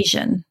is the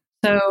vision.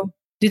 So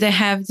do they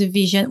have the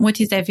vision?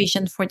 What is their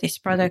vision for this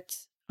product?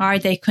 Are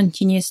they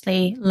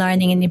continuously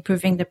learning and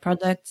improving the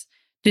product?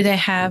 Do they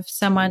have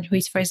someone who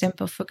is, for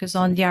example, focused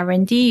on the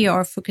R&D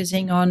or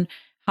focusing on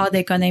how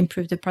they're going to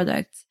improve the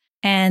product?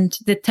 And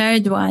the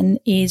third one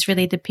is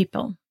really the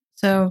people.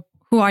 So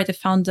who are the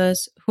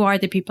founders? Who are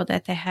the people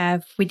that they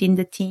have within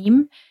the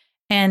team?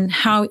 And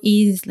how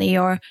easily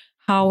or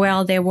how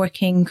well they're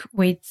working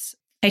with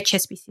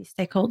HSBC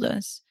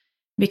stakeholders.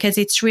 Because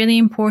it's really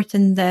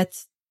important that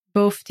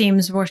both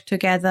teams work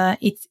together.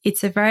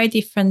 It's a very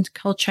different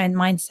culture and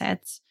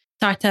mindset.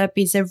 Startup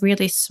is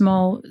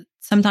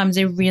sometimes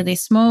they're really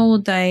small.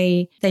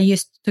 They're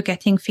used to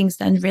getting things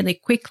done really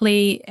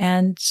quickly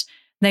and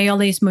they're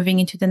always moving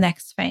into the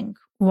next thing.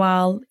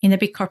 While in a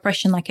big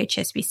corporation like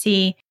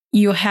HSBC,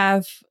 you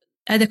have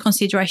other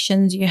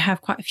considerations. You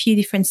have quite a few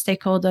different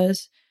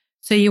stakeholders.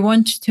 So you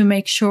want to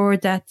make sure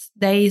that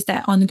there is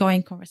that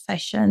ongoing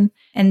conversation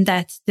and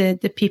that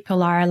the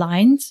people are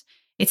aligned.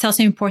 It's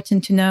also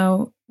important to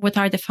know what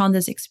are the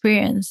founders'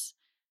 experience.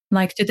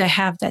 Like, do they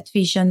have that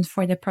vision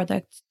for the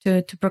product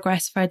to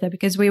progress further?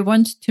 Because we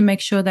want to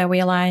make sure that we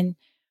align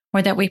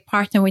or that we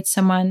partner with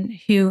someone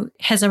who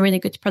has a really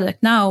good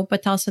product now,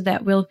 but also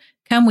that will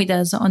come with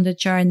us on the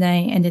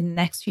journey and in the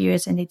next few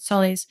years. And it's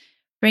always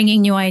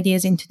bringing new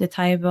ideas into the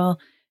table,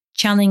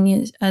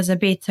 challenging us a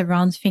bit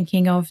around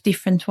thinking of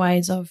different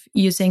ways of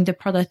using the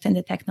product and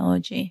the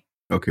technology.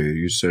 Okay,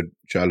 you said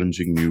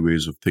challenging new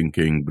ways of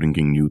thinking,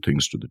 bringing new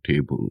things to the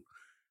table.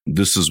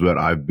 this is where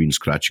I've been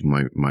scratching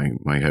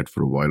my head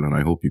for a while, and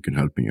I hope you can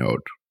help me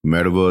out.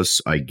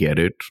 Metaverse, I get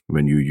it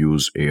when you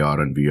use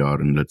AR and VR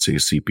and let's say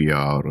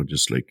CPR or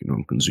just like,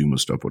 consumer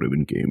stuff or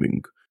even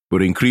gaming.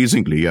 But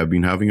increasingly, I've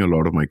been having a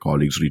lot of my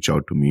colleagues reach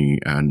out to me,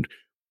 and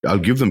I'll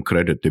give them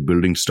credit. They're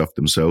building stuff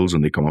themselves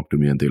and they come up to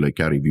me and they're like,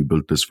 Carey, we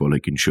built this for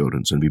like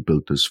insurance and we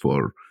built this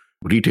for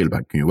retail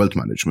banking, wealth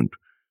management.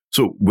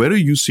 So where are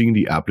you seeing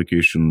the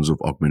applications of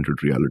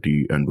augmented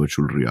reality and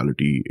virtual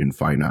reality in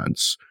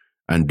finance?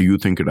 And do you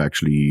think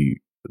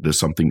there's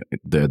something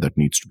there that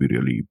needs to be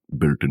really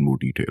built in more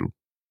detail?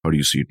 How do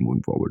you see it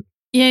moving forward?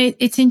 Yeah,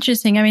 it's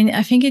interesting. I mean,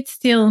 I think it's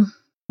still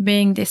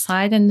being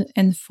decided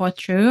and thought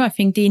through. I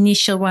think the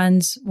initial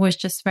ones was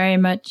just very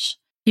much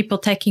people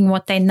taking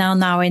what they know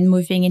now and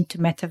moving into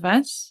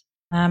metaverse,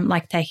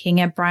 like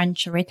taking a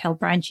retail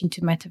branch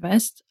into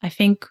metaverse. I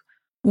think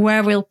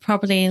where we'll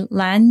probably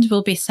land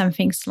will be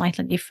something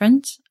slightly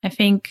different. I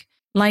think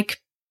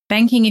like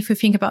banking, if we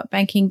think about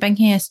banking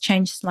has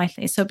changed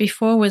slightly. So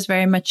before was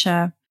very much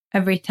a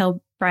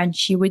retail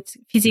branch. You would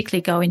physically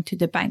go into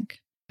the bank.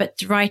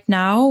 But right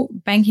now,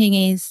 banking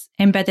is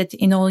embedded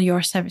in all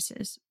your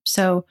services.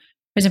 So,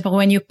 for example,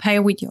 when you pay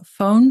with your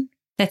phone,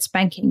 that's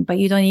banking, but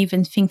you don't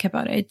even think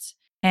about it.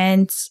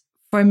 And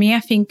for me,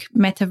 I think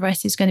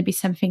metaverse is going to be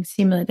something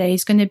similar. There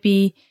is going to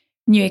be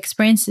new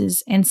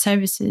experiences and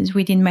services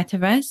within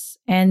metaverse,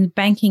 and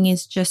banking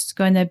is just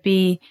going to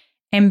be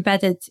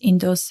embedded in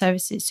those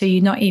services. So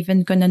you're not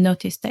even going to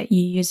notice that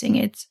you're using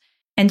it.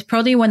 And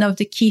probably one of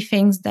the key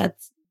things that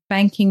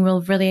banking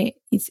will really,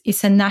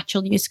 it's a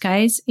natural use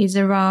case, is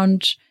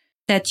around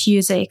that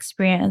user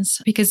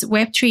experience, because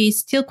Web3 is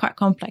still quite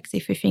complex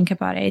if you think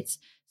about it,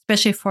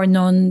 especially for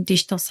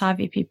non-digital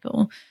savvy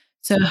people.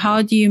 So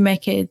how do you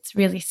make it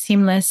really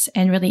seamless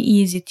and really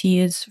easy to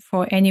use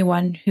for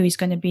anyone who is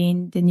going to be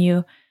in the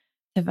new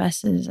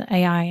metaverses,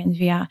 AI and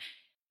VR?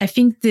 I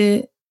think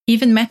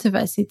even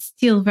metaverse, it's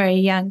still very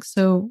young.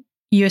 So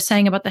you're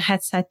saying about the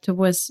headset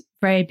was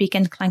very big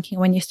and clunky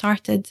when you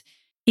started,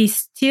 is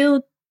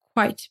still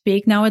quite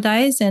big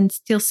nowadays, and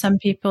still some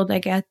people they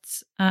get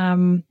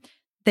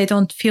they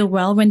don't feel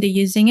well when they're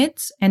using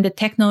it, and the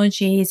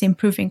technology is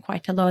improving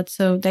quite a lot.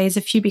 So there's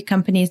a few big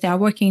companies that are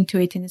working into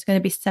it, and it's going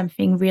to be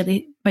something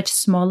really much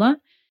smaller.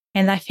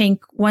 And I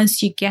think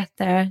once you get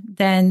there,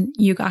 then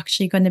you're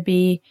actually going to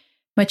be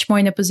much more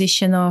in a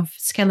position of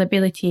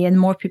scalability, and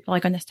more people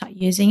are going to start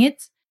using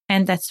it.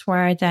 And that's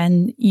where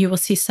then you will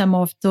see some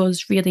of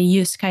those really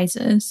use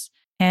cases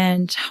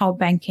and how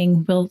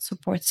banking will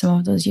support some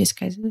of those use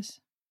cases.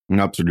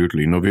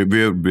 Absolutely. No,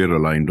 we're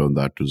aligned on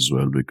that as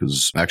well,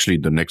 because actually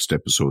the next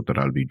episode that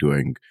I'll be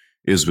doing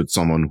is with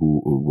someone who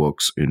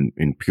works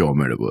in pure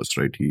metaverse,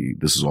 right?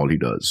 This is all he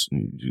does.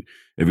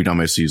 Every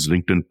time I see his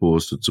LinkedIn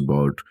post, it's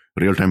about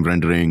real-time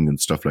rendering and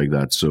stuff like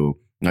that. So,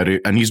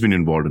 and he's been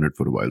involved in it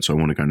for a while. So I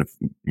want to kind of,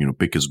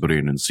 pick his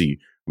brain and see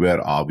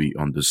where are we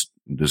on this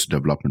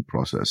development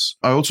process.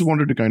 I also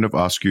wanted to kind of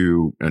ask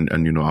you, and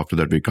after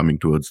that, we're coming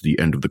towards the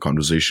end of the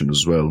conversation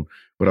as well.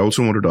 But I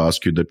also wanted to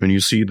ask you that when you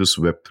see this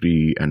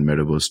Web3 and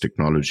metaverse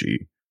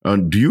technology,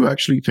 do you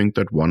actually think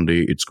that one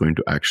day it's going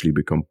to actually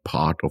become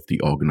part of the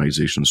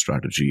organization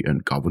strategy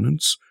and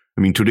governance?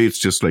 I mean, today it's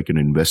just like an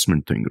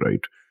investment thing,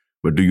 right?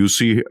 But do you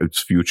see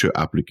its future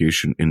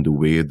application in the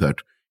way that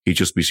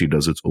HSBC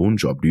does its own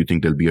job? Do you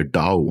think there'll be a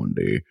DAO one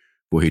day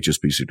for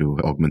HSBC to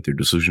augment their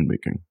decision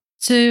making?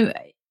 So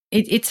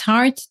it's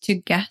hard to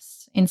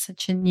guess in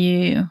such a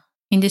new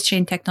industry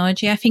and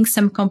technology. I think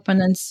some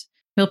components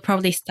will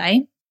probably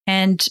stay.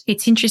 And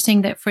it's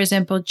interesting that, for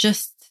example,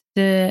 just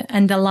the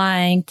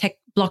underlying tech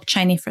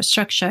blockchain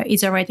infrastructure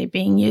is already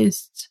being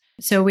used.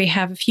 So we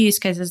have a few use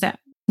cases that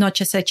not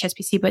just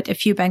HSBC, but a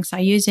few banks are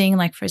using,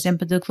 like, for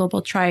example, the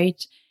global trade.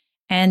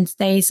 And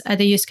there's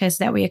other use cases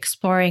that we're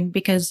exploring,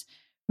 because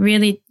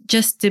really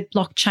just the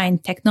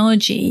blockchain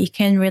technology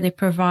can really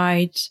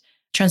provide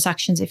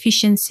transactions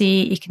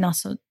efficiency. It can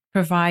also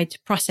provide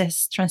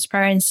process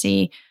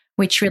transparency,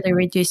 which really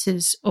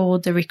reduces all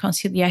the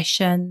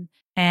reconciliation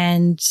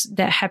and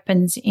that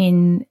happens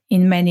in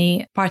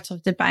many parts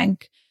of the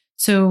bank.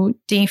 So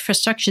the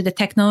infrastructure, the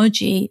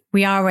technology,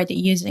 we are already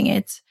using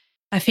it.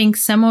 I think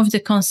some of the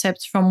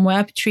concepts from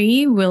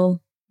Web3 will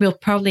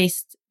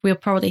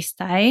probably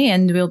stay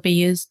and will be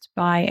used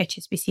by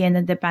HSBC and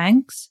other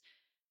banks.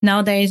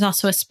 Now there is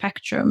also a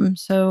spectrum.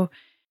 So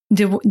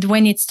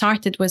when it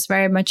started was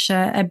very much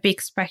a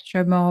big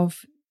spectrum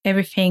of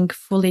everything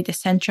fully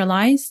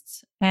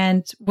decentralized.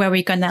 And where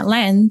we're going to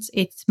land,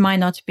 it might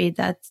not be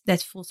that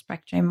full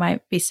spectrum. It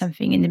might be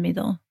something in the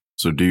middle.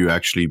 So do you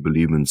actually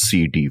believe in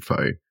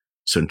CDeFi,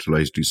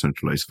 centralized,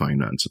 decentralized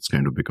finance? It's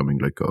kind of becoming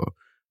like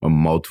a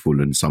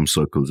mouthful. In some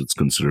circles, it's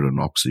considered an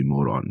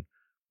oxymoron.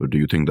 But do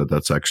you think that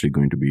that's actually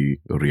going to be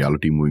a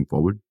reality moving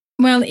forward?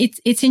 Well,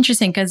 it's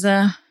interesting because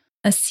a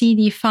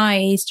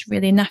CDeFi is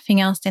really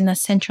nothing else than a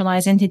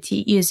centralized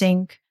entity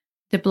using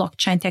the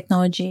blockchain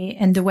technology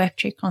and the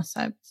Web3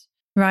 concept,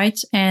 right?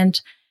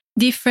 And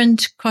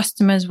different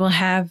customers will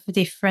have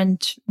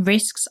different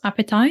risks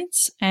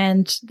appetites,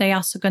 and they're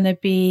also going to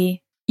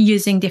be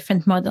using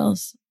different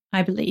models,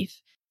 I believe.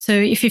 So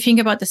if you think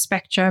about the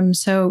spectrum,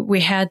 so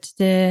we had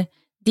the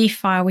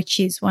DeFi, which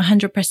is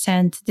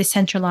 100%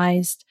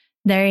 decentralized.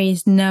 There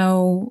is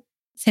no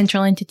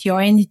central entity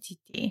or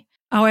entity.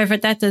 However,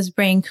 that does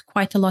bring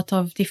quite a lot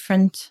of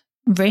different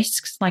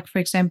risks, like, for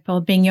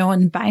example, being your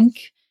own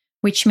bank,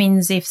 which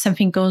means if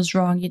something goes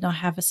wrong, you don't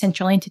have a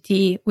central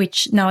entity,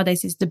 which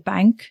nowadays is the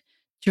bank,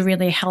 to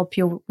really help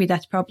you with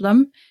that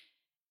problem.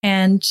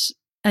 And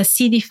a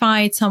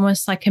CDFI, it's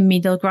almost like a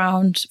middle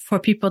ground for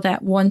people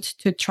that want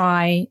to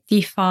try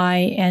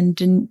DeFi and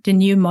the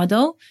new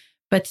model,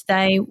 but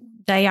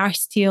they are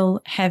still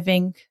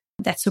having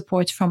that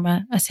support from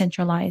a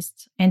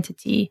centralized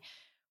entity.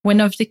 One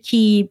of the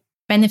key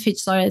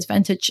benefits or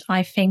advantage,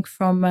 I think,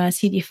 from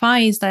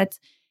CDFI is that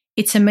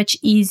it's a much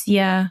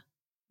easier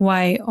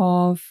way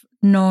of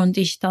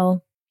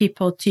non-digital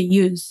people to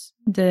use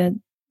this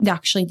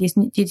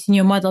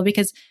new model,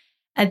 because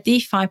at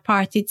DeFi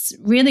part, it's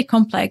really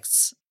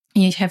complex.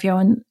 You have your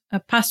own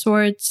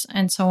passwords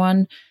and so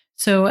on.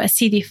 So a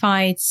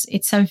CDFI,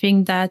 it's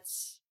something that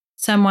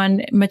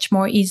someone much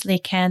more easily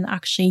can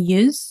actually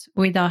use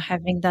without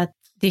having that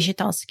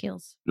digital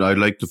skills. I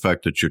like the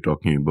fact that you're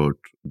talking about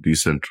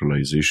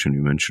decentralization.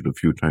 You mentioned a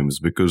few times,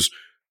 because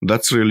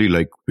that's really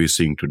like we're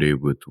seeing today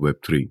with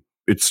Web3.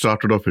 It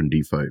started off in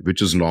DeFi,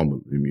 which is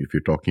normal. I mean, if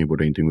you're talking about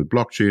anything with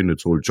blockchain,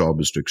 its whole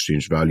job is to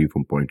exchange value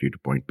from point A to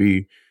point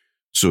B.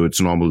 So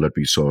it's normal that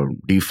we saw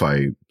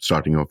DeFi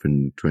starting off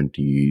in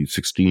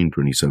 2016,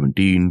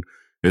 2017.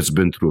 It's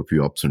been through a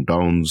few ups and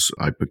downs.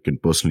 I can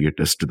personally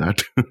attest to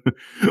that.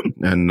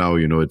 And now,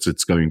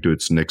 it's coming to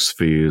its next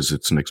phase,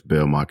 its next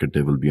bear market.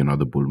 There will be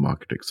another bull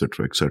market, et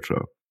cetera, et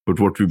cetera.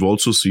 But what we've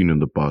also seen in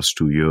the past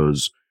 2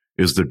 years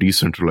is the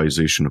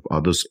decentralization of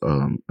other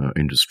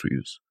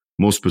industries.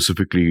 More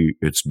specifically,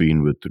 it's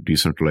been with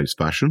decentralized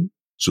fashion.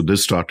 So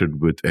this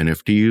started with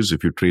NFTs.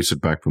 If you trace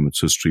it back from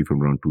its history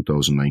from around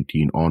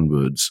 2019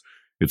 onwards,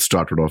 it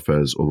started off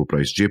as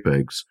overpriced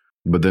JPEGs.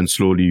 But then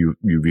slowly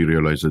we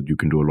realize that you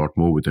can do a lot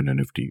more with an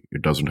NFT.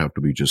 It doesn't have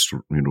to be just,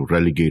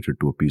 relegated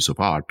to a piece of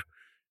art.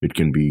 It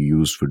can be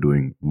used for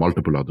doing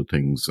multiple other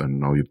things. And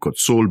now you've got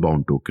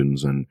soul-bound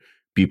tokens and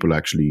people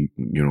actually,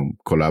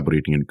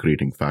 collaborating and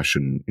creating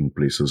fashion in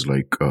places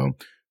like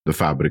The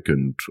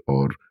Fabricant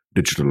or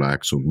Digital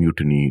Axe or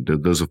Mutiny.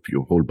 There's a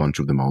whole bunch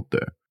of them out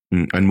there.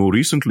 And more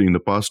recently, in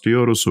the past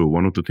year or so,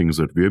 one of the things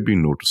that we've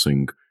been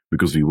noticing,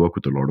 because we work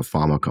with a lot of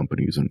pharma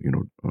companies and,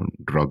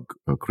 drug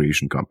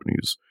creation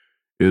companies,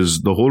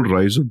 is the whole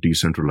rise of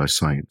decentralized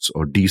science,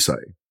 or DeSci.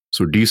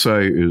 So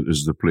DeSci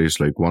is the place,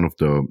 like one of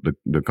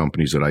the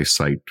companies that I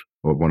cite,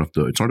 or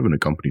it's not even a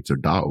company, it's a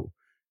DAO.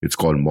 It's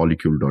called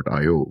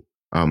Molecule.io.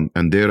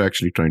 And they're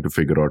actually trying to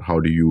figure out how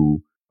do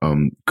you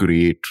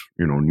create,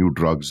 new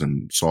drugs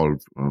and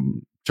solve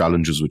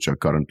challenges which are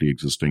currently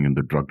existing in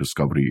the drug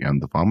discovery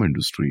and the pharma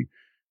industry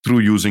through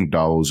using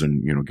DAOs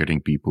and, getting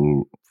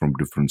people from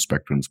different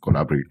spectrums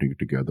collaborating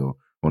together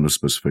on a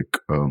specific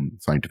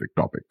scientific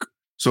topic.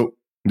 So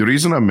the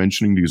reason I'm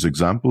mentioning these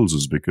examples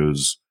is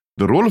because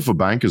the role of a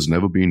bank has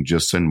never been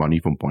just send money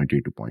from point A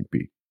to point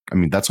B. I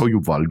mean, that's how you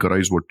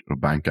vulgarize what a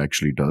bank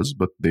actually does,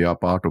 but they are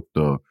part of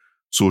the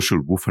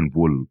social woof and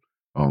wool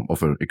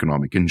of an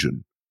economic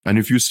engine. And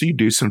if you see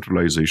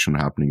decentralization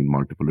happening in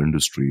multiple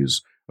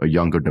industries, a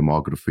younger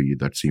demography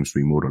that seems to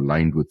be more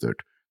aligned with it,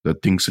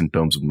 that thinks in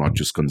terms of not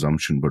just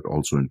consumption, but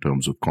also in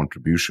terms of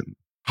contribution.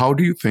 How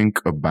do you think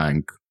a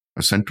bank,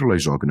 a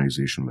centralized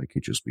organization like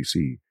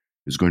HSBC,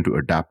 is going to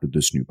adapt to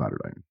this new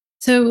paradigm?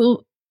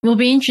 So it will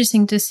be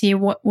interesting to see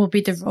what will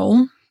be the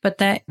role, but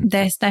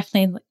there's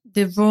definitely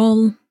the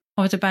role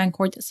of the bank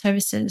or the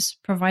services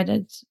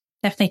provided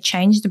definitely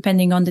change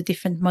depending on the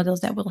different models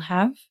that we'll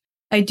have.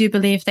 I do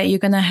believe that you're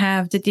going to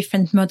have the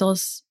different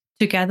models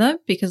together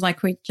because,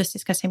 like we just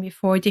discussing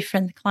before,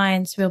 different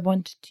clients will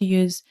want to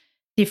use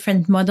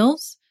different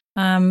models.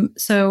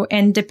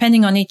 And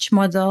depending on each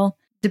model,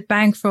 the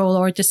bank role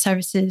or the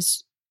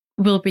services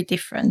will be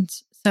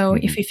different. So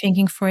if you're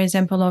thinking, for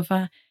example, of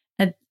a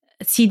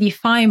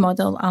CDFI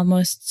model,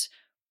 almost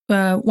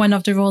one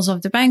of the roles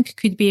of the bank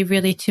could be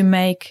really to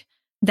make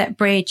that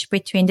bridge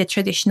between the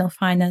traditional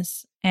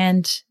finance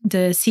and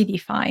the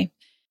CDFI.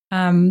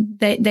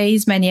 There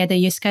is many other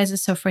use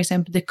cases. So, for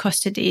example, the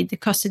custody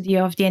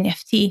of the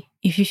NFT.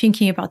 If you're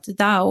thinking about the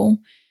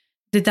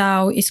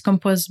DAO is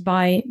composed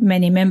by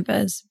many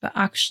members, but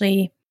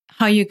actually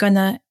how you're going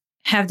to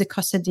have the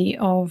custody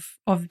of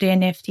the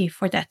NFT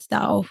for that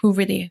DAO, who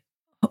really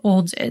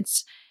holds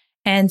it.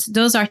 And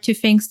those are two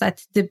things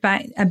that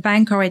a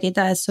bank already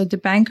does. So the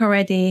bank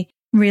already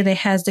really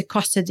has the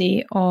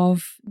custody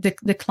of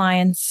the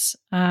client's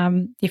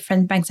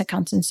different bank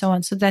accounts and so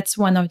on. So that's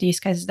one of the use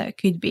cases that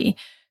could be.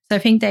 So I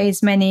think there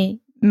is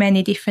many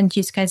different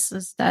use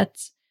cases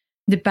that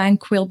the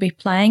bank will be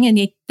playing, and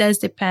it does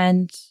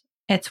depend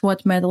at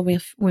what model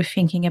we're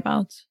thinking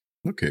about.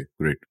 Okay,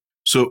 great.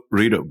 So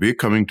Rita, we're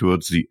coming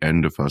towards the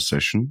end of our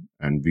session,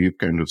 and we've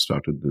kind of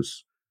started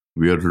this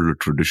weird little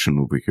tradition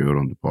over here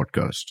on the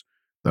podcast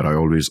that I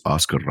always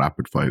ask a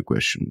rapid fire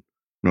question.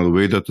 Now, the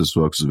way that this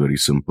works is very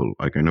simple.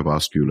 I kind of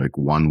ask you like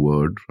one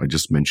word. I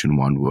just mention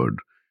one word.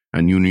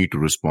 and you need to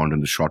respond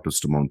in the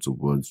shortest amounts of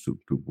words to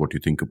what you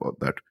think about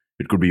that.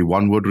 It could be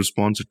 1-word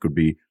response. It could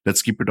be,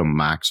 let's keep it a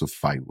max of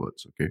 5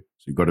 words. Okay.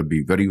 So you got to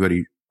be very,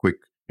 very quick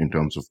in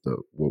terms of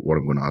what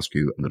I'm going to ask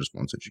you and the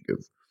response that you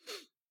give.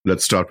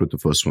 Let's start with the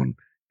first one.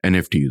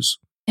 NFTs.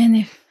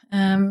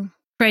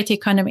 Create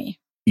economy.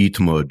 ETH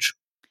merge.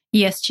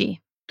 ESG.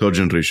 Third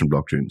generation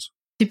blockchains.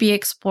 To be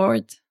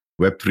explored.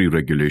 Web3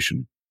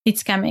 regulation.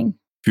 It's coming.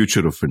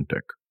 Future of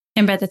fintech.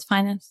 Embedded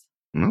finance.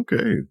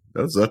 Okay.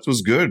 That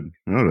was good.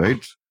 All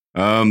right.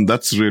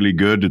 That's really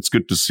good. It's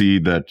good to see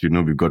that,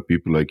 we've got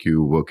people like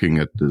you working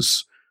at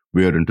this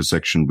weird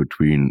intersection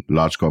between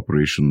large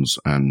corporations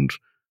and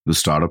the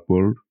startup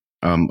world.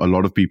 A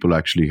lot of people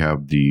actually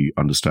have the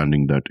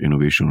understanding that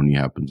innovation only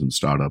happens in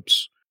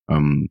startups.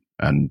 And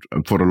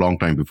for a long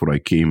time before I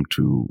came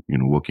to,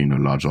 working in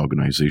a large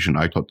organization,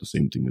 I thought the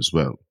same thing as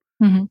well.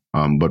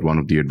 Mm-hmm. But one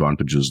of the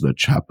advantages that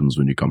happens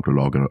when you come to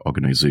an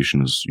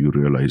organization is you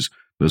realize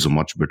there's a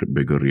much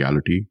bigger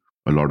reality.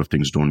 A lot of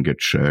things don't get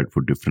shared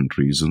for different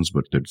reasons,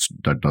 but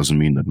that doesn't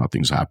mean that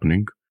nothing's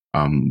happening.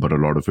 But a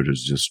lot of it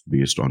is just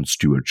based on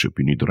stewardship.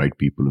 You need the right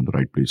people in the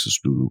right places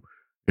to do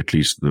at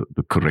least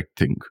the correct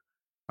thing.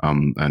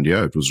 And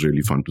yeah, it was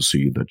really fun to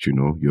see that,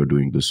 you're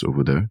doing this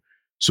over there.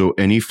 So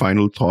any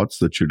final thoughts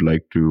that you'd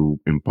like to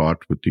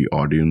impart with the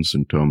audience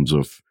in terms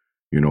of,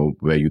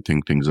 where you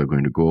think things are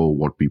going to go,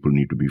 what people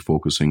need to be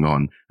focusing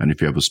on? And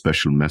if you have a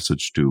special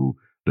message to,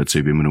 let's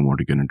say, women who want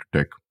to get into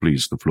tech,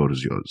 please, the floor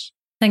is yours.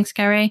 Thanks,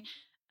 Gary.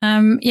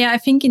 I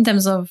think in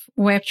terms of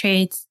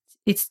Web3,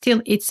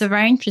 it's a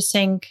very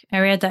interesting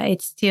area that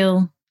it's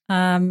still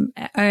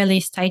early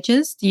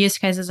stages. The use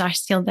cases are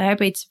still there,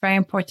 but it's very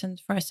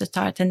important for us to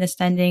start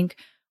understanding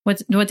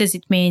what does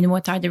it mean,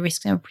 what are the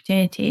risks and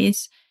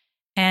opportunities.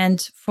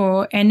 And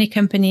for any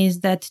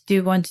companies that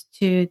do want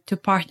to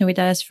partner with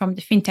us from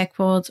the fintech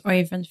world or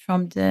even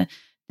from the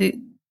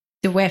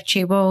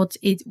Web3 world,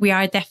 we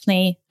are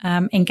definitely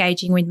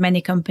engaging with many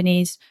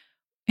companies.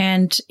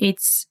 And it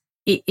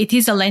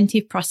is a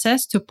lengthy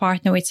process to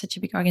partner with such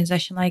a big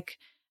organization like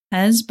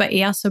us, but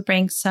it also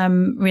brings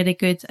some really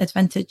good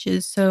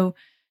advantages. So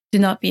do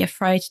not be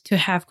afraid to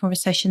have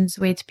conversations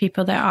with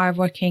people that are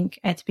working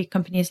at big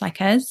companies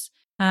like us.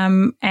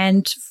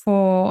 And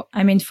for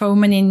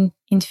women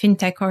in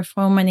fintech or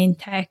for women in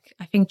tech,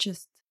 I think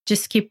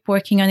just keep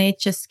working on it.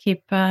 Just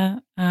keep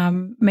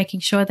making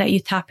sure that you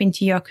tap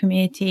into your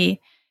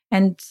community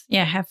and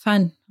have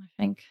fun, I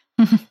think.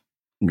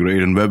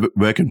 Great. And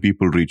where can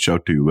people reach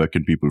out to you? Where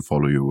can people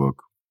follow your work?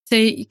 So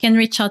you can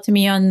reach out to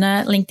me on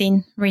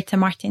LinkedIn, Rita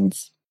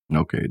Martins.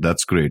 Okay,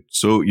 that's great.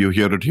 So you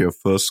hear it here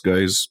first,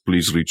 guys.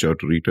 Please reach out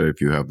to Rita if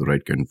you have the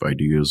right kind of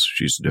ideas.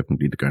 She's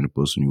definitely the kind of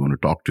person you want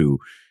to talk to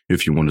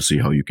if you want to see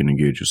how you can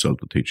engage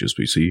yourself with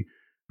HSBC.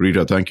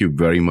 Rita, thank you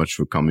very much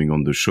for coming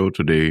on the show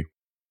today.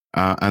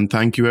 And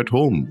thank you at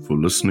home for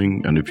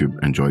listening. And if you've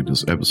enjoyed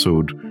this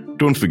episode,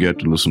 don't forget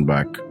to listen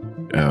back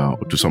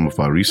to some of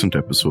our recent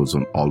episodes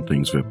on all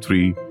things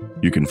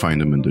Web3. You can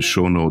find them in the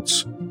show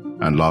notes.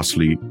 And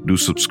lastly, do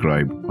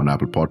subscribe on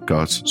Apple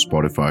Podcasts,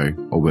 Spotify,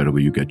 or wherever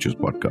you get your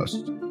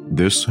podcasts.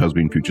 This has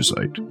been Future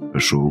Sight, a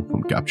show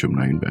from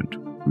Capgemini Invent.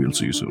 We'll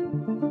see you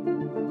soon.